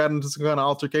girlfriend got into some kind of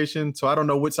altercation, so I don't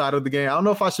know which side of the game. I don't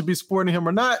know if I should be supporting him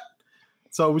or not.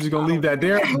 So we're just gonna leave that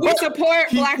there. We support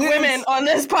Black women on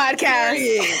this podcast.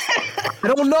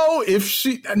 I don't know if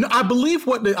I believe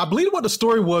what the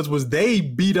story was they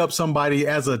beat up somebody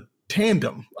as a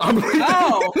tandem. I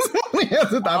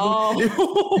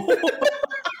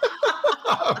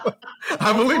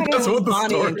believe that's what the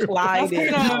story was. They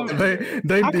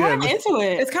I'm kind of into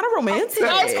it. It's kind of romantic.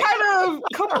 It's kind of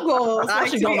couple. I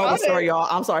actually don't know the story, y'all.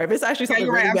 I'm sorry. If it's actually something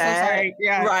really bad.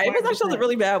 Yeah, right. If it's actually something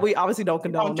really bad, we obviously don't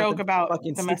condone. Don't joke about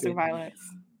domestic violence.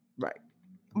 Right.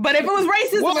 But if it was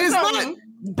racism, well, it's not.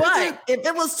 But if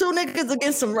it was two niggas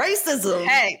against some racism,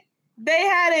 hey, they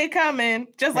had it coming,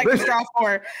 just like the draw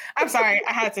four. I'm sorry,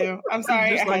 I had to. I'm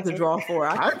sorry, just like the draw four.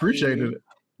 I appreciated it.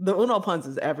 The Uno puns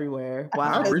is everywhere.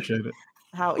 Wow, I appreciate it.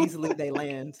 How easily they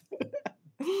land.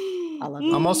 I love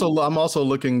it. I'm also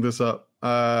looking this up.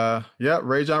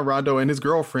 Rajon Rondo and his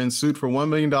girlfriend sued for $1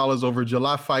 million over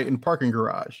July fight in parking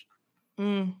garage.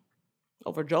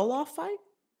 Over Jollof fight?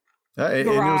 And it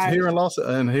was here in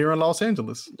Los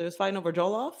Angeles. They was fighting over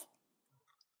Jollof?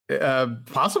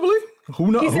 Possibly.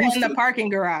 Who knows? He said in the parking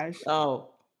garage. Oh.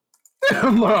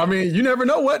 I mean, you never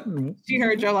know what. She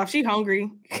heard Jollof. She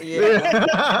hungry. Yeah.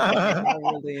 I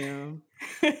really am.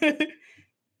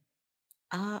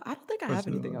 I don't think I have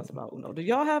anything else about Uno. Do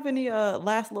y'all have any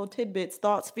last little tidbits,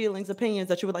 thoughts, feelings, opinions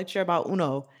that you would like to share about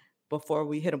Uno before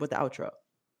we hit them with the outro?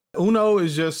 Uno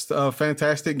is just a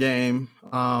fantastic game.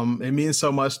 It means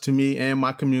so much to me and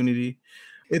my community.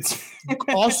 It's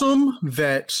awesome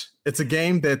that it's a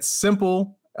game that's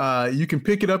simple. You can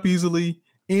pick it up easily.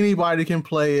 Anybody can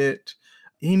play it,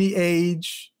 any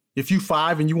age. If you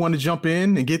 5 and you want to jump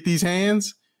in and get these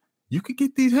hands, you could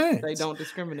get these hands. They don't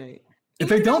discriminate. If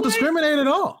they don't discriminate at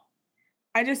all.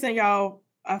 I just sent y'all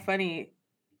a funny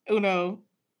Uno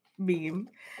meme.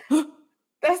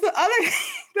 That's the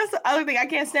other thing I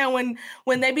can't stand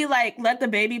when they be like, let the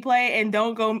baby play and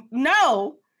don't go.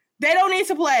 No, they don't need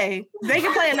to play. They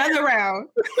can play another round.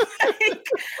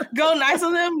 Go nice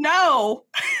on them? No.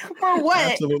 For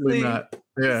what? Absolutely not.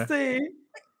 Yeah. See?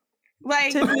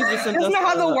 Like, that's not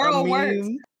how the world works.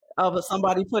 Of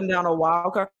somebody putting down a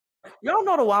wild card. Y'all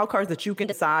know the wild cards that you can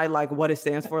decide like what it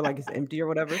stands for, like it's empty or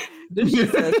whatever. This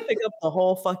shit says pick up the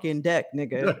whole fucking deck,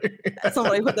 nigga.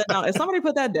 Somebody put that down. If somebody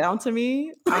put that down to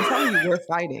me, I'm telling you, we're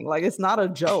fighting. Like it's not a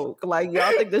joke. Like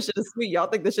y'all think this shit is sweet. Y'all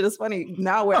think this shit is funny.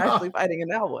 Now we're actually fighting, and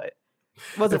now what?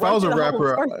 If I was a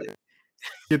rapper, I'd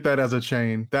get that as a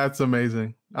chain. That's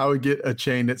amazing. I would get a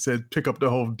chain that said pick up the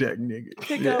whole deck, nigga.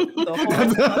 Pick up the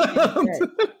whole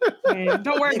deck. Man,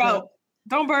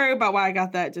 don't worry about why I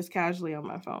got that just casually on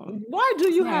my phone. Why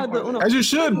do you have the Uno? As you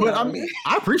should, but I mean,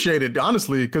 I appreciate it,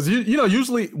 honestly, because you know,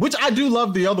 usually, which I do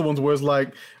love the other ones where it's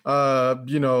like,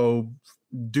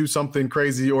 do something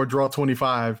crazy or draw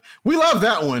 25. We love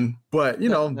that one, but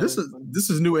this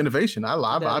is new innovation.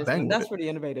 I bang. That's pretty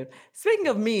innovative. Speaking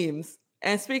of memes,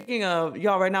 and speaking of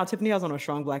y'all right now, Tiffany has on a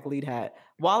strong black lead hat.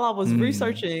 While I was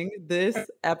researching this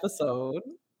episode,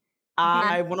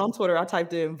 I went on Twitter. I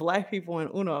typed in Black people in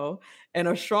Uno, and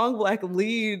a strong black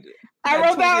lead. I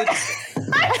wrote that.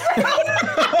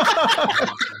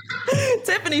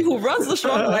 Tiffany, who runs the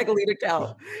strong black lead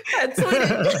account, had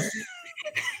tweeted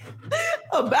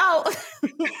about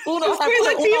Uno. Queen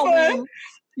Latifah.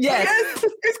 Yes,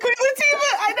 it's Queen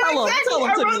Latifah. I know exactly. Tell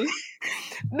him, Tiffany.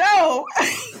 No.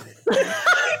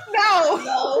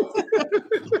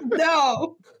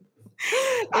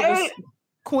 It was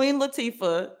Queen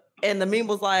Latifah. And the meme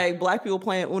was like Black people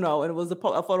playing Uno, and it was a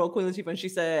photo of Queen Latifah, and she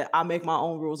said, "I make my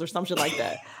own rules" or some shit like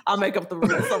that. I'll make up the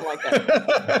rules, something like that.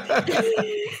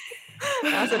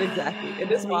 I said exactly. And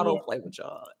this is why I don't play with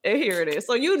y'all. And here it is.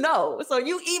 So you know. So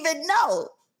you even know.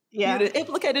 Yeah. You done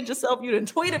implicated yourself. You done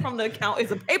tweeted from the account.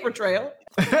 It's a paper trail.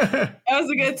 That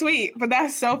was a good tweet, but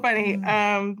that's so funny.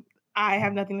 I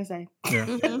have nothing to say. Yeah.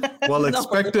 Well,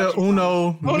 expect a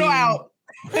Uno. Uno out.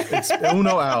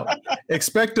 Uno out.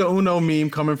 Expect a Uno meme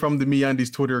coming from the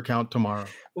MeUndies Twitter account tomorrow.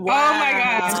 Wow. Oh my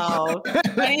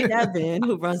God. Devin,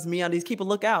 who runs MeUndies, keep a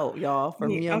lookout, y'all, for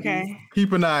MeUndies. Okay.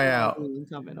 Keep an eye out.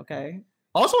 Coming, okay.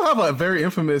 Also have a very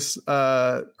infamous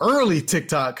early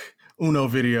TikTok Uno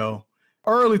video.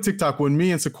 Early TikTok when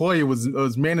me and Sequoia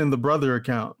was manning the brother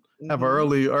account. Have an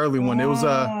early one. It was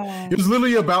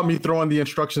literally about me throwing the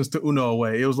instructions to Uno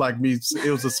away. It was like me. It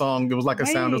was a song. It was like a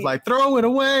sound. It was like throw it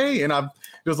away, and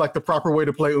it was like the proper way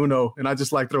to play Uno, and I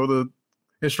just like throw the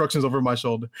instructions over my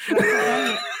shoulder.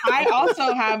 I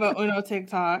also have an Uno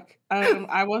TikTok.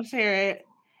 I will share it.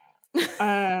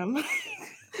 I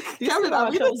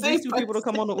chose these two people to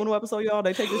come on the Uno episode, y'all.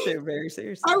 They take this shit very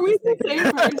seriously. Are we the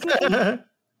same person?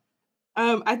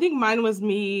 I think mine was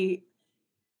me.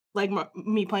 Like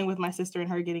me playing with my sister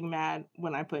and her getting mad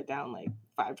when I put down like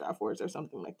 5 draw 4s or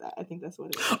something like that. I think that's what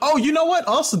it is. Oh, you know what?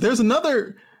 Also, there's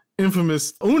another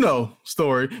infamous Uno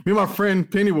story. Me and my friend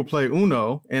Penny will play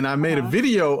Uno, and I made a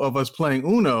video of us playing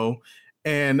Uno.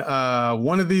 And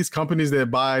one of these companies that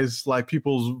buys like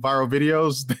people's viral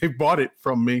videos, they bought it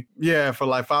from me. Yeah, for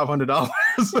like $500.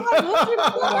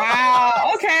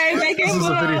 Wow. Okay. This is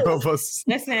a video of us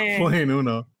playing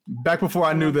Uno. Back before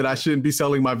I knew that I shouldn't be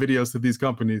selling my videos to these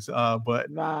companies. But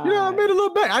I made a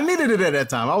little bit. I needed it at that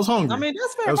time. I was hungry. I mean,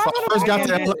 that's fair. When I first got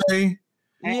to LA,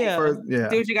 Yeah. First, yeah.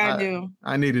 Do what you gotta do.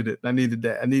 I needed it. I needed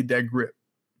that. I need that grip.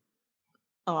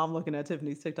 Oh, I'm looking at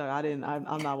Tiffany's TikTok. I'm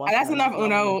not watching. That's enough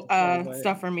Uno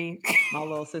stuff for me. My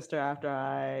little sister, after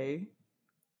I.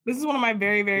 This is one of my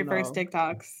very, very first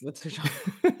TikToks.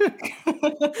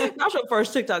 Not your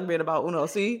first TikTok being about Uno.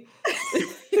 See,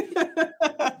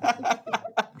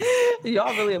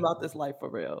 y'all really about this life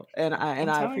for real, and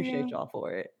I appreciate y'all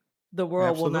for it. The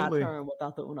world will not turn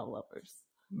without the Uno lovers.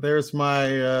 There's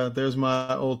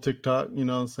my old TikTok. You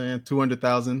know what I'm saying?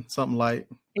 200,000, something light.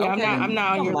 Yeah, okay. I'm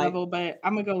not on your level, but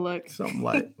I'm gonna go look. Something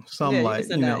light. Something light.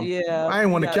 You know. Yeah. I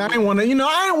didn't want to. I didn't want to. You know.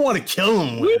 I didn't want to kill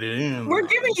him with it. We're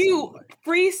giving you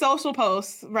free social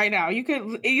posts right now. You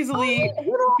could easily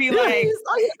be like,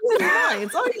 but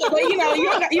you know,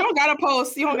 you don't gotta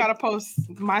post. You don't gotta post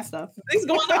my stuff. Things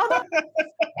going on.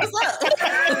 What's up?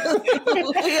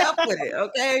 We up with it,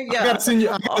 okay? Yeah. I gotta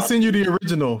send you the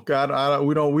original. God,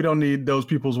 we don't need those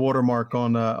people's watermark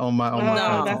on my.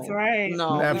 No, that's right.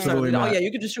 No, absolutely not. Oh yeah, you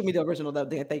could just shoot me the original.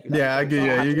 Thank you. Yeah,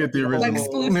 you get the original.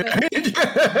 Exclusive.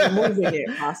 Moving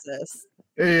it process.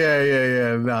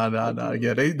 Yeah. No.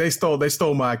 Yeah, they stole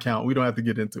my account. We don't have to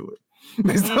get into it.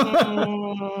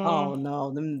 Oh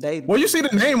no, Well, you see the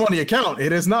name on the account.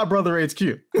 It is not Brother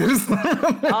HQ.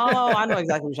 Oh, I know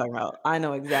exactly what you're talking about. I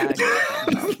know exactly.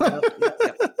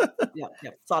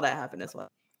 Yep. Saw that happen as well.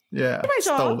 Yeah. All right,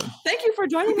 y'all. Thank you for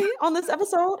joining me on this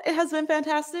episode. It has been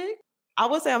fantastic. I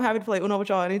would say I'm happy to play Uno with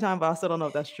y'all anytime, but I still don't know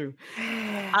if that's true.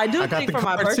 I think for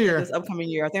my birthday this upcoming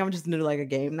year, I think I'm just gonna do like a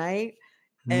game night.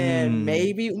 And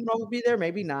maybe Uno will be there,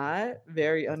 maybe not.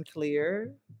 Very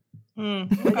unclear.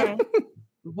 Okay.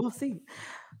 We'll see.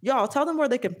 Y'all, tell them where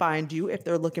they can find you if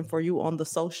they're looking for you on the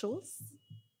socials.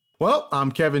 Well,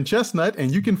 I'm Kevin Chestnut,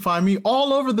 and you can find me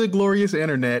all over the glorious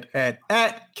internet at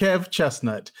Kev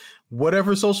Chestnut.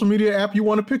 Whatever social media app you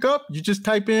want to pick up, you just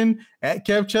type in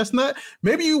 @Kev Chestnut.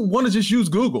 Maybe you want to just use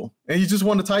Google and you just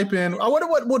want to type in, I wonder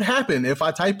what would happen if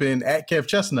I type in @Kev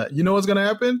Chestnut. You know what's going to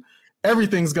happen?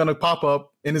 Everything's going to pop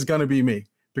up and it's going to be me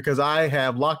because I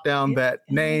have locked down that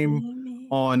name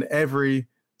on every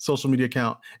social media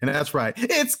account. And that's right.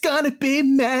 It's going to be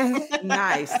me.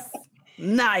 Nice.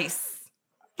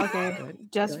 Okay.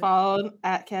 Just followed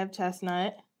 @Kev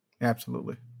Chestnut.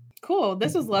 Absolutely. Cool.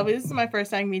 This was lovely. This is my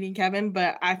first time meeting Kevin,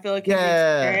 but I feel like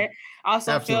I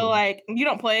also feel like you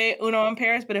don't play Uno in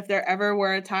Paris, but if there ever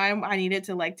were a time I needed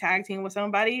to like tag team with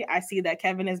somebody, I see that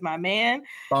Kevin is my man.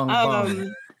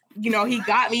 You know, he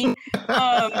got me.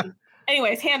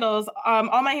 Anyways, handles.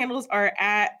 All my handles are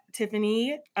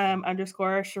 @Tiffany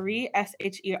 _Sheri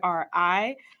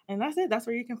SHERI. And that's it. That's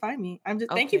where you can find me.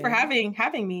 Thank you for having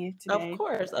me today.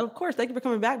 Of course. Thank you for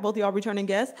coming back. Both of y'all returning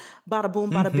guests. Bada boom,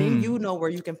 bada bing. You know where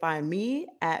you can find me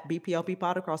 @BPLP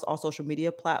Pod across all social media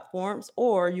platforms,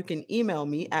 or you can email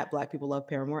me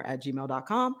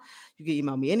blackpeopleloveparamore@gmail.com. You can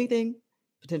email me anything,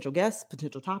 potential guests,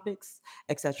 potential topics,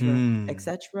 etc.,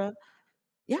 etc.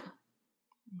 Yeah.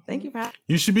 Thank you, Pat.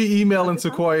 You should be emailing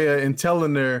Sequoia and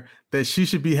telling her that she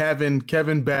should be having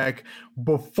Kevin back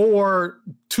before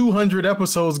 200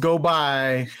 episodes go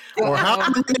by, or how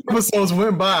many episodes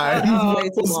went by.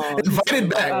 Invited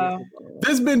back.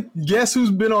 There's been guests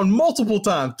who's been on multiple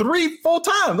times, 3-4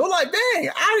 times. They're like, dang,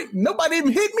 nobody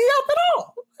even hit me up at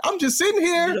all. I'm just sitting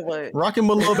here rocking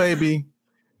my little baby.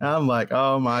 I'm like,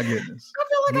 oh my goodness. I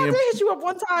feel like I did hit you up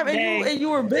one time and you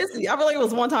were busy. I feel like it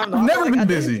was one time. I've never been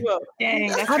busy.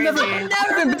 Dang, I've never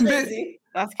been busy.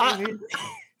 That's crazy.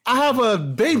 I have a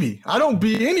baby. I don't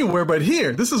be anywhere but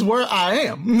here. This is where I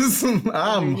am.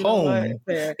 I'm home.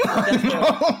 That's why I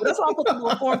put the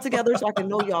little form together so I can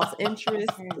know y'all's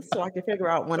interests, so I can figure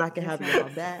out when I can have y'all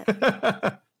back.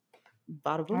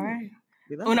 Bada boom. All right.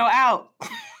 Uno out.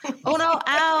 Uno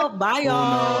out. Bye,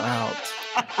 y'all. Uno out.